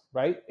 sides,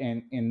 right?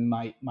 And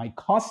my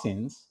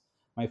cousins,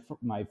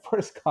 my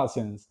first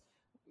cousins,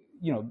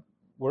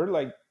 were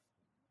like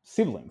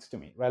siblings to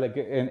me, right? Like,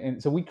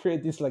 and so we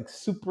create this like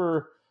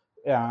super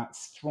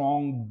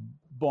strong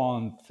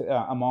bond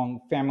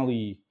among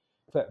family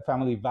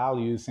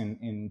values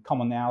and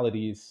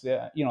commonalities.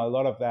 A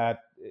lot of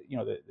that,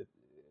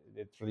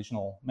 the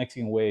traditional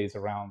Mexican ways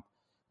around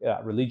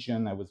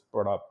religion. I was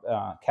brought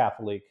up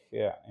Catholic,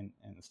 and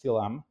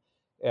still am.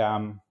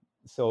 A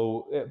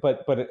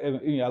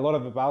lot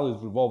of the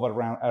values revolve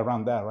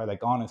around that, right?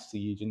 Like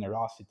honesty,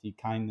 generosity,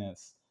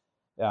 kindness,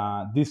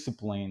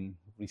 discipline,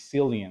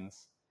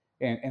 resilience,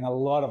 and a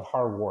lot of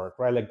hard work,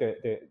 right? Like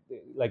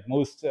like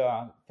most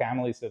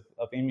families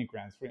of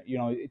immigrants,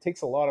 it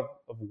takes a lot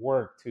of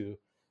work to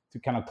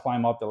kind of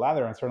climb up the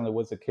ladder, and certainly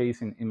was the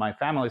case in my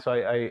family. So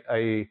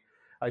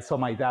I saw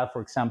my dad,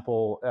 for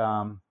example,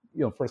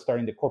 first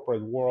starting the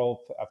corporate world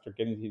after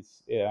getting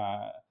his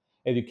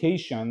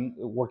education,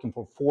 working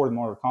for Ford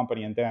Motor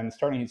Company, and then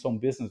starting his own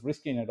business,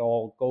 risking it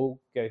all, go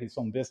get his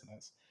own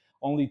business,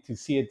 only to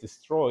see it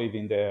destroyed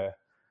in the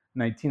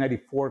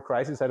 1994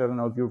 crisis. I don't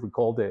know if you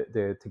recall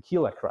the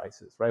tequila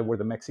crisis, right, where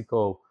the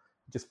Mexico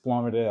just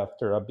plummeted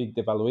after a big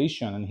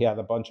devaluation, and he had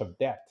a bunch of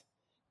debt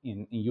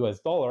in US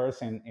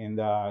dollars, and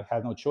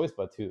had no choice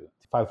but to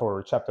file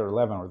for Chapter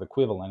 11 or the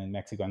equivalent in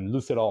Mexico and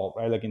lose it all,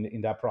 right, like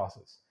in that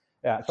process.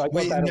 Yeah. So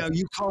Wait, now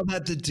you call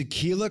that the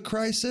tequila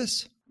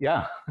crisis?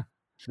 Yeah,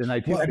 the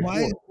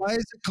 1994. Why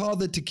is it called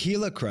the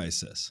tequila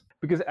crisis?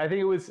 Because I think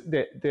it was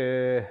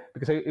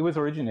because it was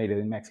originated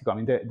in Mexico. I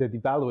mean, the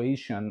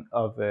devaluation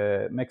of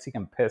the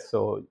Mexican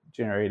peso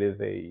generated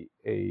a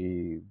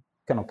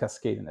kind of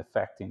cascading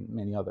effect in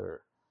many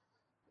other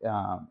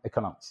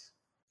economies.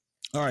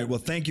 All right. Well,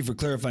 thank you for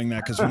clarifying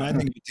that. Because when I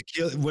think of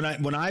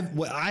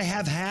tequila, I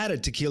have had a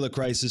tequila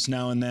crisis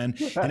now and then,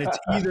 and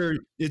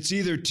it's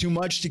either too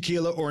much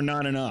tequila or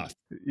not enough.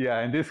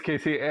 Yeah. In this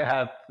case, it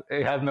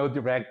had no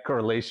direct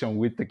correlation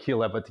with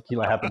tequila, but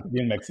tequila happened to be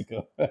in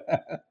Mexico.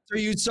 So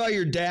you saw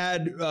your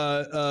dad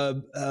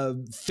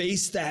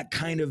face that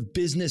kind of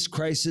business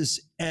crisis,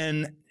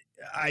 and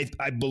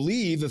I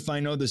believe, if I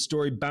know the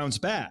story, bounce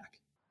back.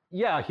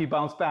 Yeah, he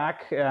bounced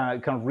back,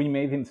 kind of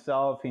remade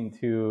himself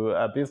into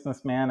a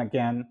businessman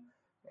again,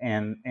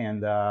 and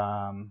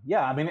I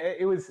mean,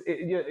 it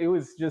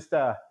was just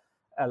a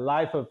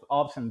life of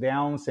ups and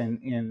downs,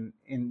 and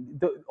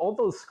all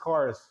those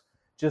scars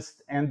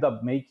just end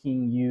up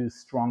making you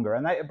stronger.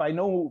 And by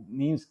no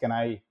means can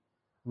I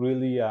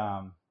really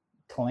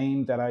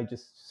claim that I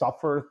just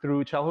suffered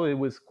through childhood. It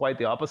was quite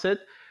the opposite.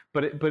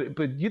 But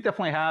you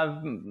definitely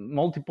have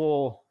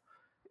multiple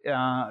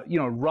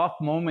rough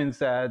moments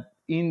that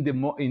in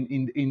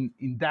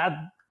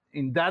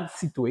that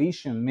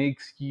situation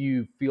makes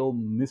you feel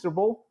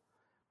miserable,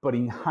 but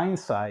in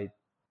hindsight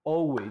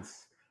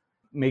always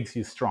makes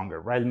you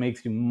stronger, right? It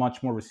makes you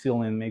much more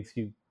resilient, makes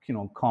you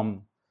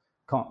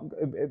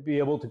be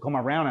able to come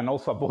around and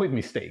also avoid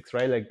mistakes,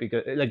 right? Like,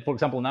 because, like, for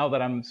example, now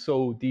that I'm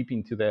so deep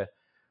into the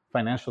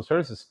financial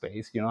services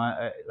space,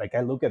 I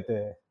look at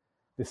the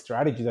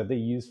strategy that they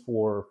use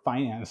for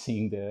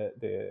financing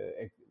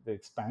the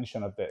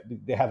expansion of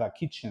they have a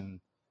kitchen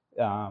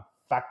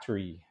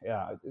factory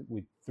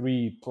with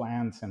 3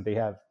 plants, and they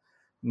have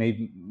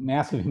made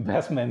massive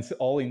investments,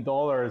 all in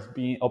dollars,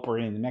 being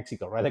operating in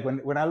Mexico, right? Like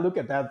when I look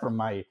at that from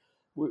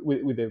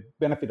with the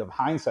benefit of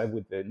hindsight,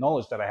 with the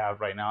knowledge that I have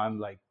right now, I'm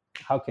like,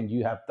 how can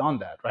you have done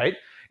that, right?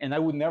 And I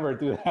would never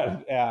do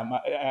that.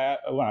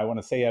 I want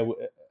to say I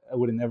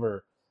would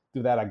never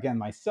do that again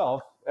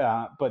myself.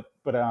 But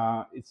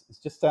it's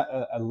just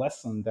a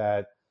lesson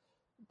that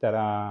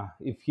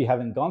if he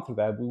hadn't gone through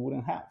that, we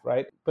wouldn't have,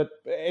 right? But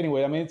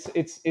anyway, I mean,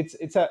 it's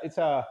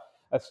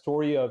a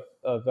story of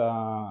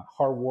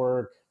hard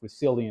work,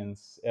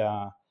 resilience,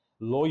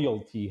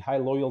 loyalty, high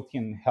loyalty,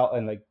 and help,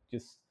 and like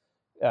just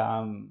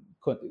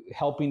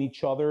helping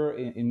each other.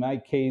 In my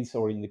case,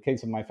 or in the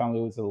case of my family,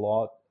 it was a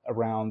lot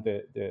around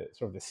the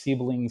sort of the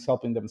siblings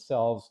helping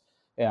themselves,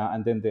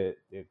 and then the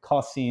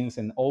cousins,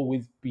 and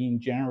always being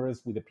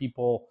generous with the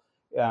people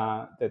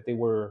that they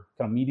were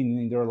kind of meeting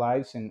in their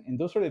lives, and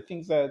those are the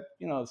things that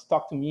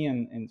stuck to me,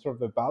 and sort of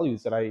the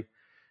values that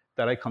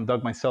I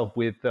conduct myself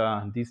with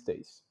these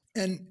days.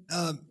 And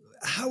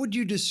how would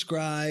you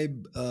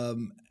describe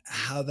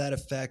how that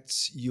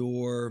affects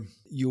your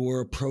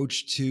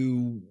approach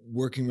to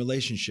working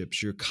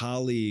relationships, your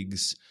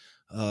colleagues,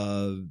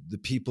 the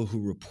people who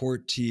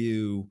report to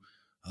you?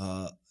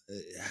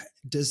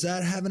 Does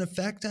that have an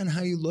effect on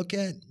how you look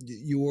at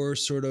your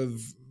sort of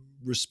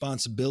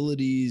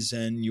responsibilities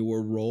and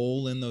your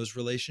role in those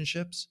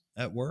relationships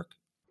at work?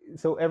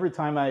 So every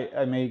time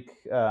I make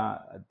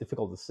a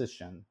difficult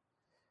decision,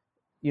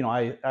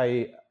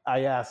 I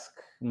ask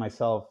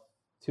myself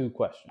 2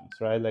 questions,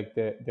 right? Like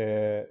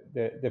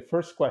the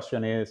first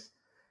question is,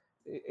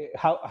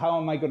 how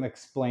am I going to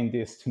explain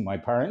this to my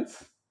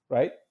parents,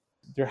 right?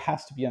 There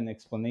has to be an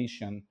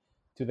explanation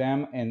to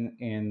them,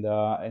 and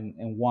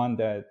one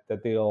that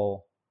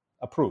they'll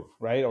approve,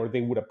 right? Or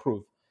they would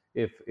approve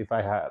if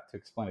I had to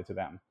explain it to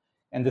them.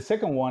 And the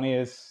second one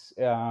is,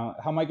 how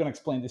am I going to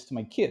explain this to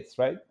my kids,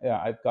 right?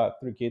 I've got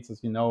 3 kids,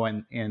 as you know,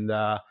 and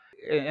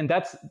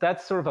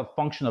that's sort of a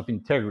function of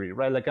integrity,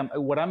 right? Like,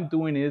 what I'm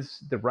doing is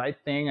the right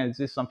thing, and is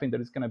this something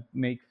that is going to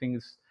make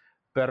things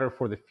better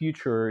for the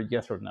future,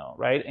 yes or no,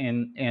 right?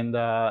 And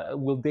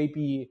will they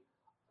be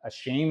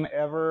ashamed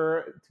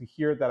ever to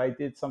hear that I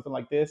did something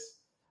like this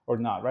or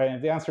not, right? And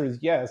if the answer is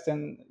yes,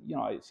 then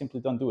I simply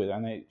don't do it,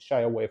 and I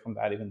shy away from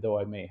that, even though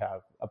I may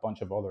have a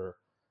bunch of other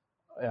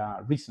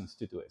reasons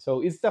to do it.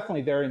 So it's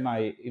definitely there in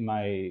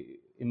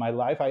my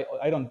life.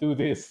 I don't do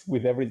this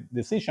with every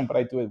decision, but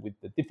I do it with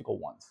the difficult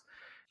ones.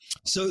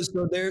 So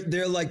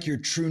they're like your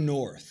true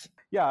north.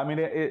 Yeah, I mean,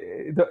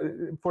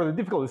 for the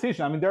difficult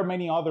decision, I mean, there are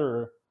many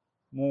other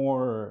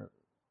more.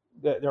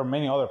 There are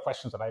many other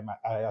questions that I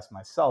ask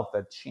myself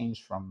that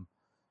change from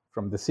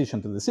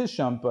decision to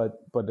decision.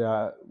 But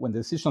when the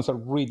decisions are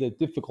really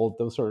difficult,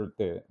 those are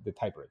the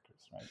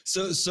tiebreakers, right?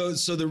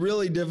 So the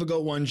really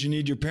difficult ones, you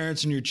need your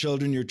parents and your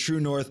children, your true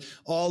north.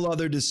 All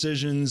other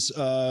decisions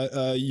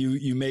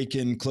you make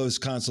in close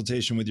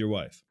consultation with your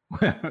wife.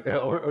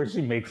 or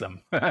she makes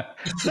them. I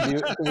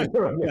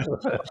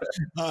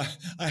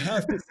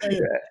have to say,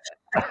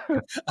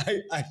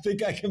 I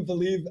think I can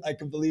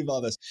believe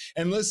all this.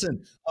 And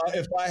listen,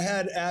 if I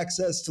had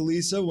access to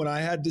Lisa when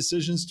I had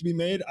decisions to be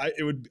made, I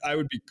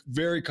would be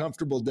very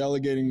comfortable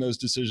delegating those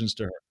decisions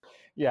to her.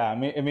 Yeah,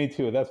 me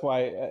too. That's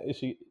why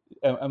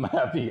I'm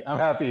happy. I'm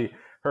happy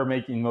her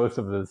making most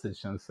of the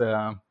decisions.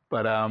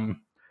 But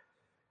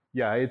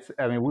yeah,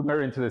 I mean, we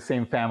married into the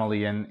same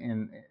family,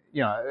 and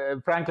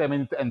frankly, I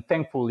mean, and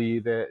thankfully,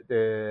 like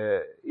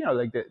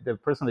the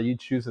person that you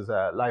choose as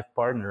a life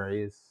partner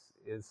is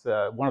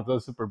one of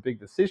those super big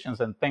decisions.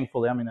 And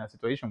thankfully, I'm in a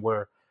situation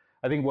where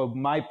I think what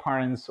my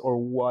parents or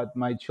what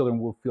my children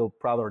will feel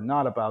proud or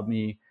not about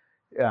me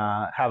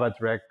have a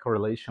direct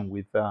correlation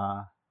with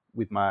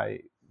my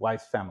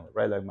wife's family,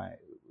 right? Like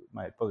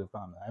my positive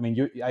family. I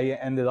mean, I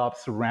ended up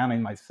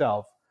surrounding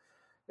myself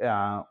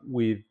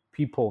with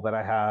people that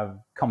I have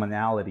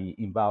commonality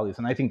in values,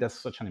 and I think that's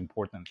such an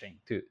important thing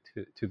to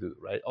do,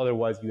 right?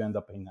 Otherwise, you end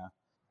up in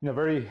a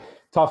very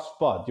tough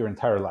spot your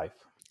entire life.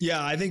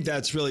 Yeah, I think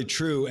that's really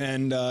true,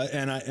 and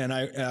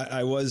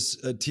I was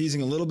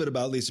teasing a little bit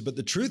about Lisa, but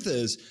the truth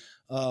is,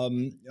 I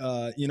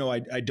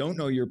don't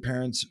know your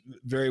parents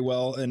very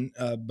well, and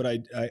but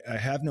I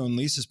have known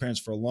Lisa's parents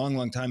for a long,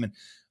 long time, and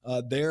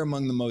they're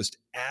among the most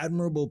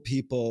admirable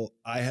people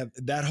I have.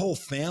 That whole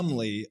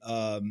family,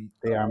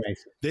 they are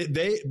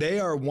amazing. They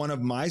are one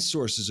of my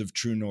sources of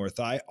true north.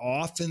 I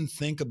often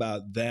think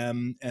about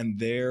them and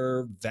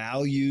their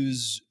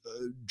values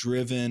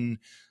driven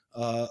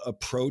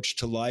approach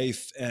to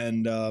life,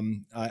 and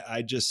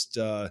I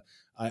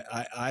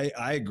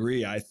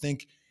agree. I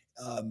think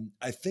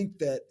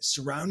that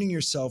surrounding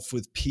yourself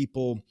with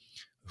people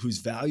whose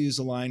values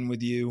align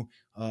with you,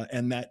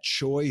 and that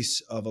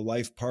choice of a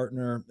life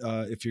partner,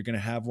 if you're going to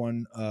have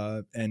one,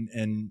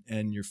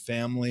 and your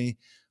family,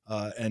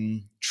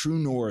 and true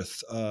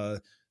north.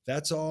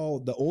 That's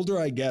all. The older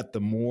I get,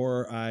 the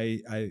more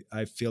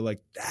I feel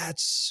like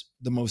that's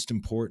the most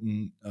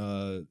important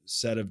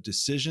set of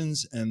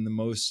decisions and the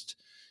most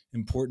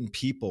important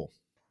people.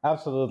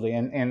 Absolutely,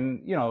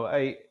 and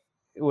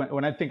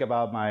when I think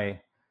about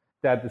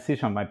that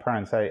decision of my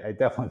parents, I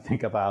definitely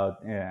think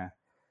about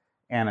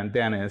Anne and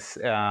Dennis,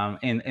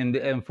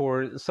 and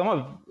for some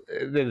of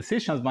the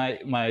decisions,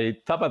 my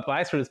top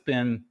advisor has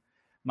been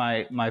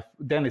my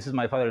Dennis is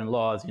my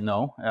father-in-law, as you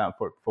know,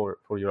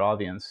 for your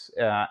audience,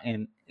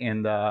 and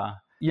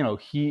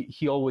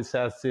he always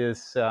has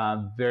this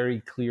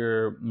very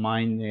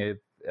clear-minded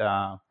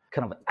kind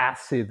of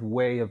acid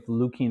way of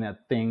looking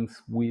at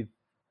things with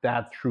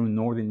that true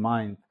north in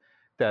mind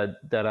that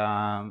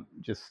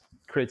just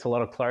creates a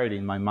lot of clarity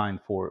in my mind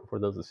for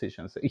those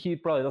decisions. He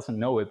probably doesn't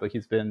know it, but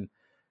he's been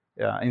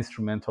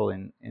instrumental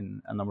in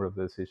a number of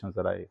the decisions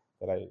that I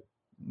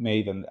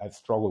made and I've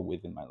struggled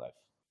with in my life.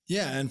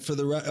 Yeah, and for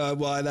the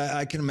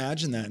I can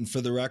imagine that. And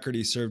for the record,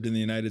 he served in the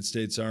United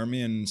States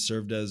Army and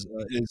served as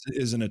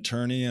is an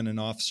attorney and an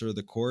officer of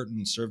the court,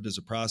 and served as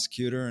a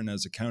prosecutor and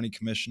as a county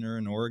commissioner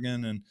in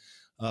Oregon,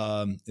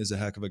 and is a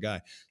heck of a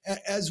guy.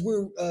 As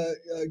we're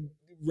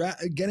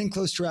getting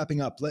close to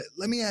wrapping up,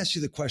 let me ask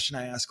you the question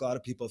I ask a lot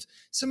of people. If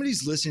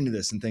somebody's listening to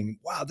this and thinking,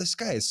 wow, this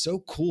guy is so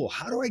cool,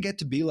 how do I get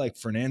to be like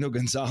Fernando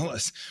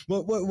Gonzalez?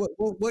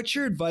 What's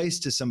your advice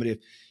to somebody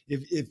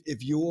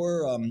if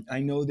you're I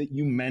know that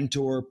you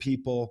mentor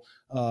people,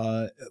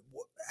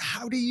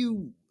 how do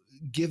you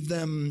give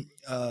them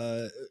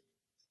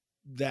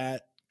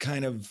that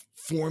kind of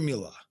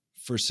formula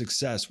for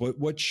success?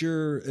 What's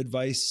your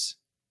advice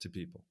to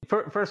people?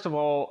 First of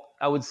all,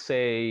 I would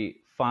say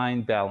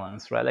find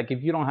balance, right? Like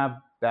if you don't have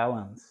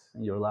balance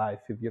in your life,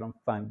 if you don't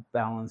find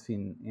balance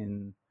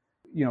in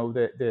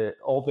the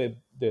all the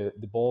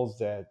balls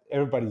that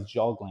everybody's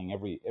juggling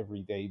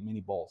every day,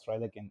 many balls, right?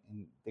 Like, and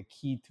the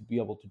key to be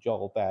able to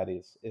juggle that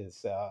is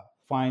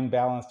find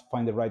balance, to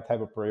find the right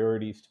type of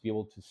priorities, to be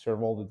able to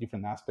serve all the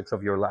different aspects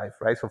of your life,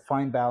 right? So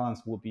find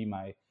balance will be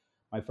my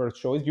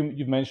first choice.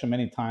 You've mentioned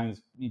many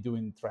times me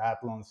doing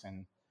triathlons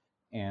and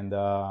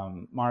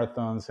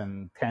marathons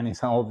and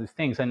tennis and all these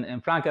things.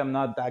 And frankly, I'm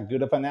not that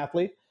good of an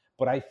athlete,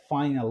 but I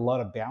find a lot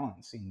of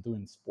balance in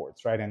doing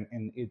sports, right?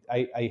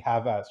 I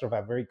have a sort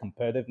of a very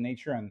competitive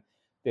nature, and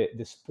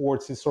the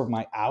sports is sort of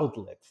my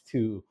outlet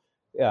to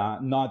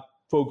not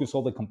focus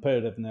all the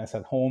competitiveness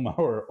at home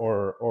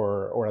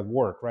or at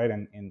work, right?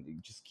 And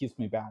it just keeps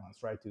me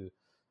balanced, right? To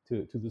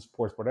do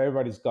sports, but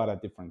everybody's got a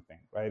different thing,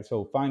 right?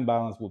 So find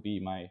balance will be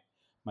my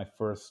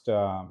first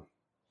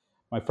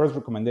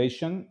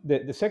recommendation.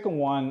 The second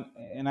one,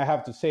 and I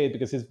have to say it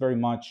because it's very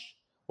much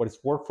what has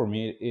worked for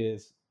me,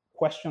 is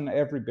question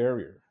every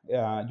barrier.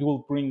 You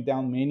will bring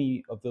down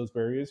many of those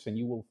barriers, and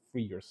you will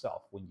free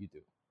yourself when you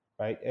do,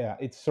 right?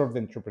 It's sort of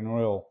the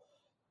entrepreneurial,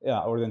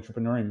 or the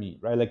entrepreneur in me,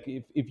 right? Like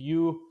if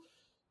you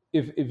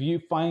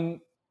find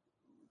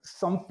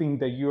something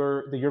that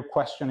you're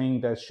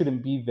questioning that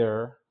shouldn't be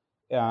there,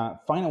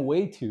 find a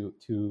way to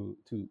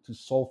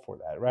solve for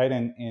that, right?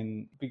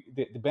 And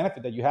the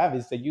benefit that you have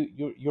is that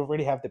you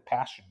already have the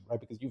passion, right?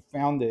 Because you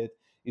found it,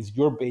 it's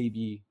your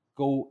baby.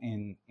 Go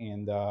and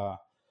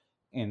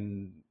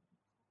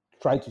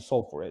try to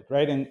solve for it,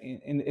 right?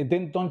 And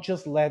then don't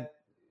just let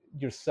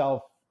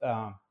yourself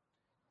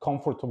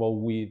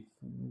comfortable with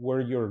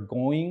where you're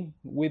going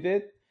with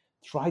it.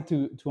 Try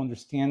to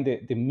understand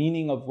the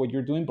meaning of what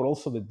you're doing, but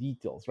also the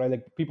details, right?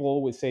 Like people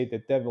always say the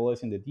devil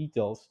is in the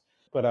details,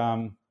 but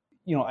I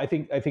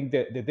think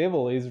that the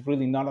devil is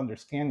really not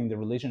understanding the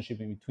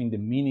relationship in between the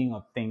meaning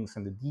of things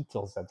and the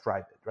details that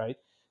drive it, right?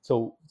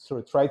 So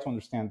sort of try to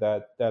understand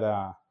that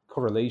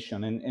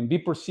correlation, and be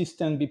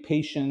persistent, be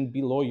patient,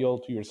 be loyal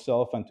to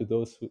yourself and to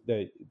those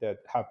that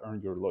have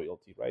earned your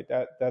loyalty, right?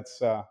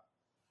 That's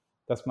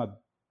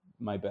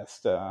my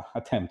best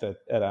attempt at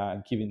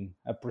giving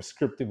a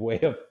prescriptive way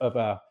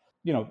of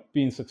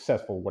being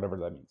successful, whatever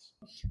that means.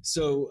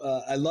 So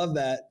I love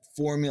that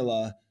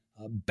formula: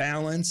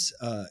 balance,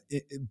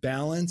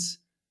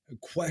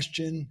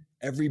 question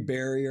every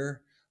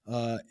barrier,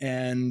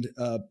 and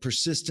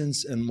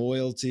persistence and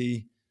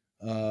loyalty.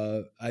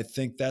 I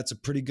think that's a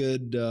pretty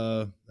good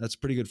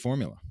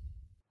formula.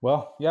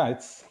 Well, yeah,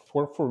 it's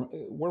work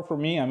for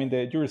me. I mean,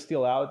 the jury's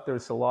still out.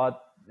 There's a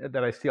lot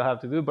that I still have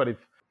to do, but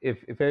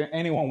if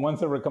anyone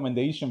wants a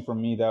recommendation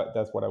from me,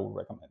 that's what I would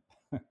recommend.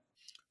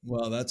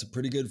 Well, that's a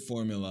pretty good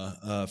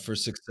formula for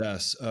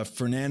success.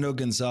 Fernando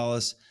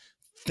Gonzalez,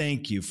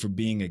 thank you for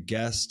being a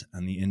guest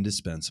on The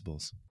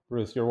Indispensables.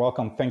 Bruce, you're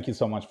welcome. Thank you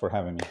so much for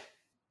having me.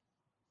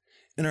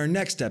 In our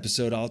next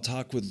episode, I'll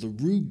talk with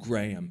LaRue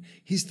Graham.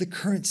 He's the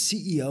current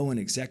CEO and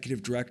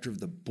executive director of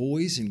the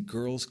Boys and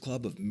Girls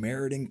Club of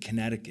Meriden,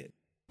 Connecticut.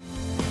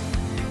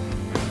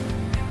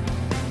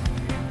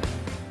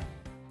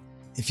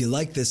 If you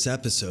like this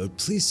episode,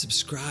 please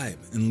subscribe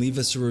and leave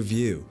us a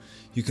review.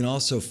 You can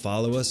also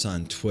follow us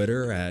on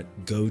Twitter at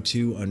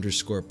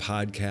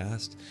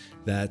 @goto_podcast.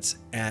 That's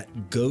at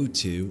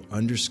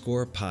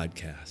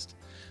 @goto_podcast.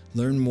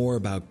 Learn more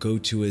about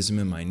go-toism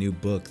in my new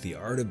book, The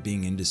Art of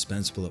Being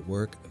Indispensable at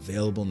Work,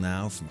 available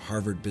now from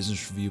Harvard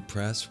Business Review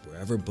Press,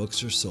 wherever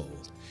books are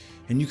sold.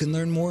 And you can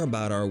learn more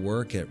about our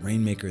work at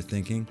Rainmaker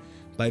Thinking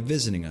by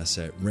visiting us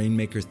at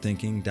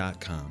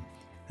rainmakerthinking.com.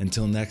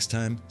 Until next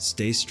time,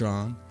 stay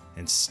strong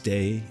and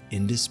stay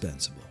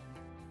indispensable.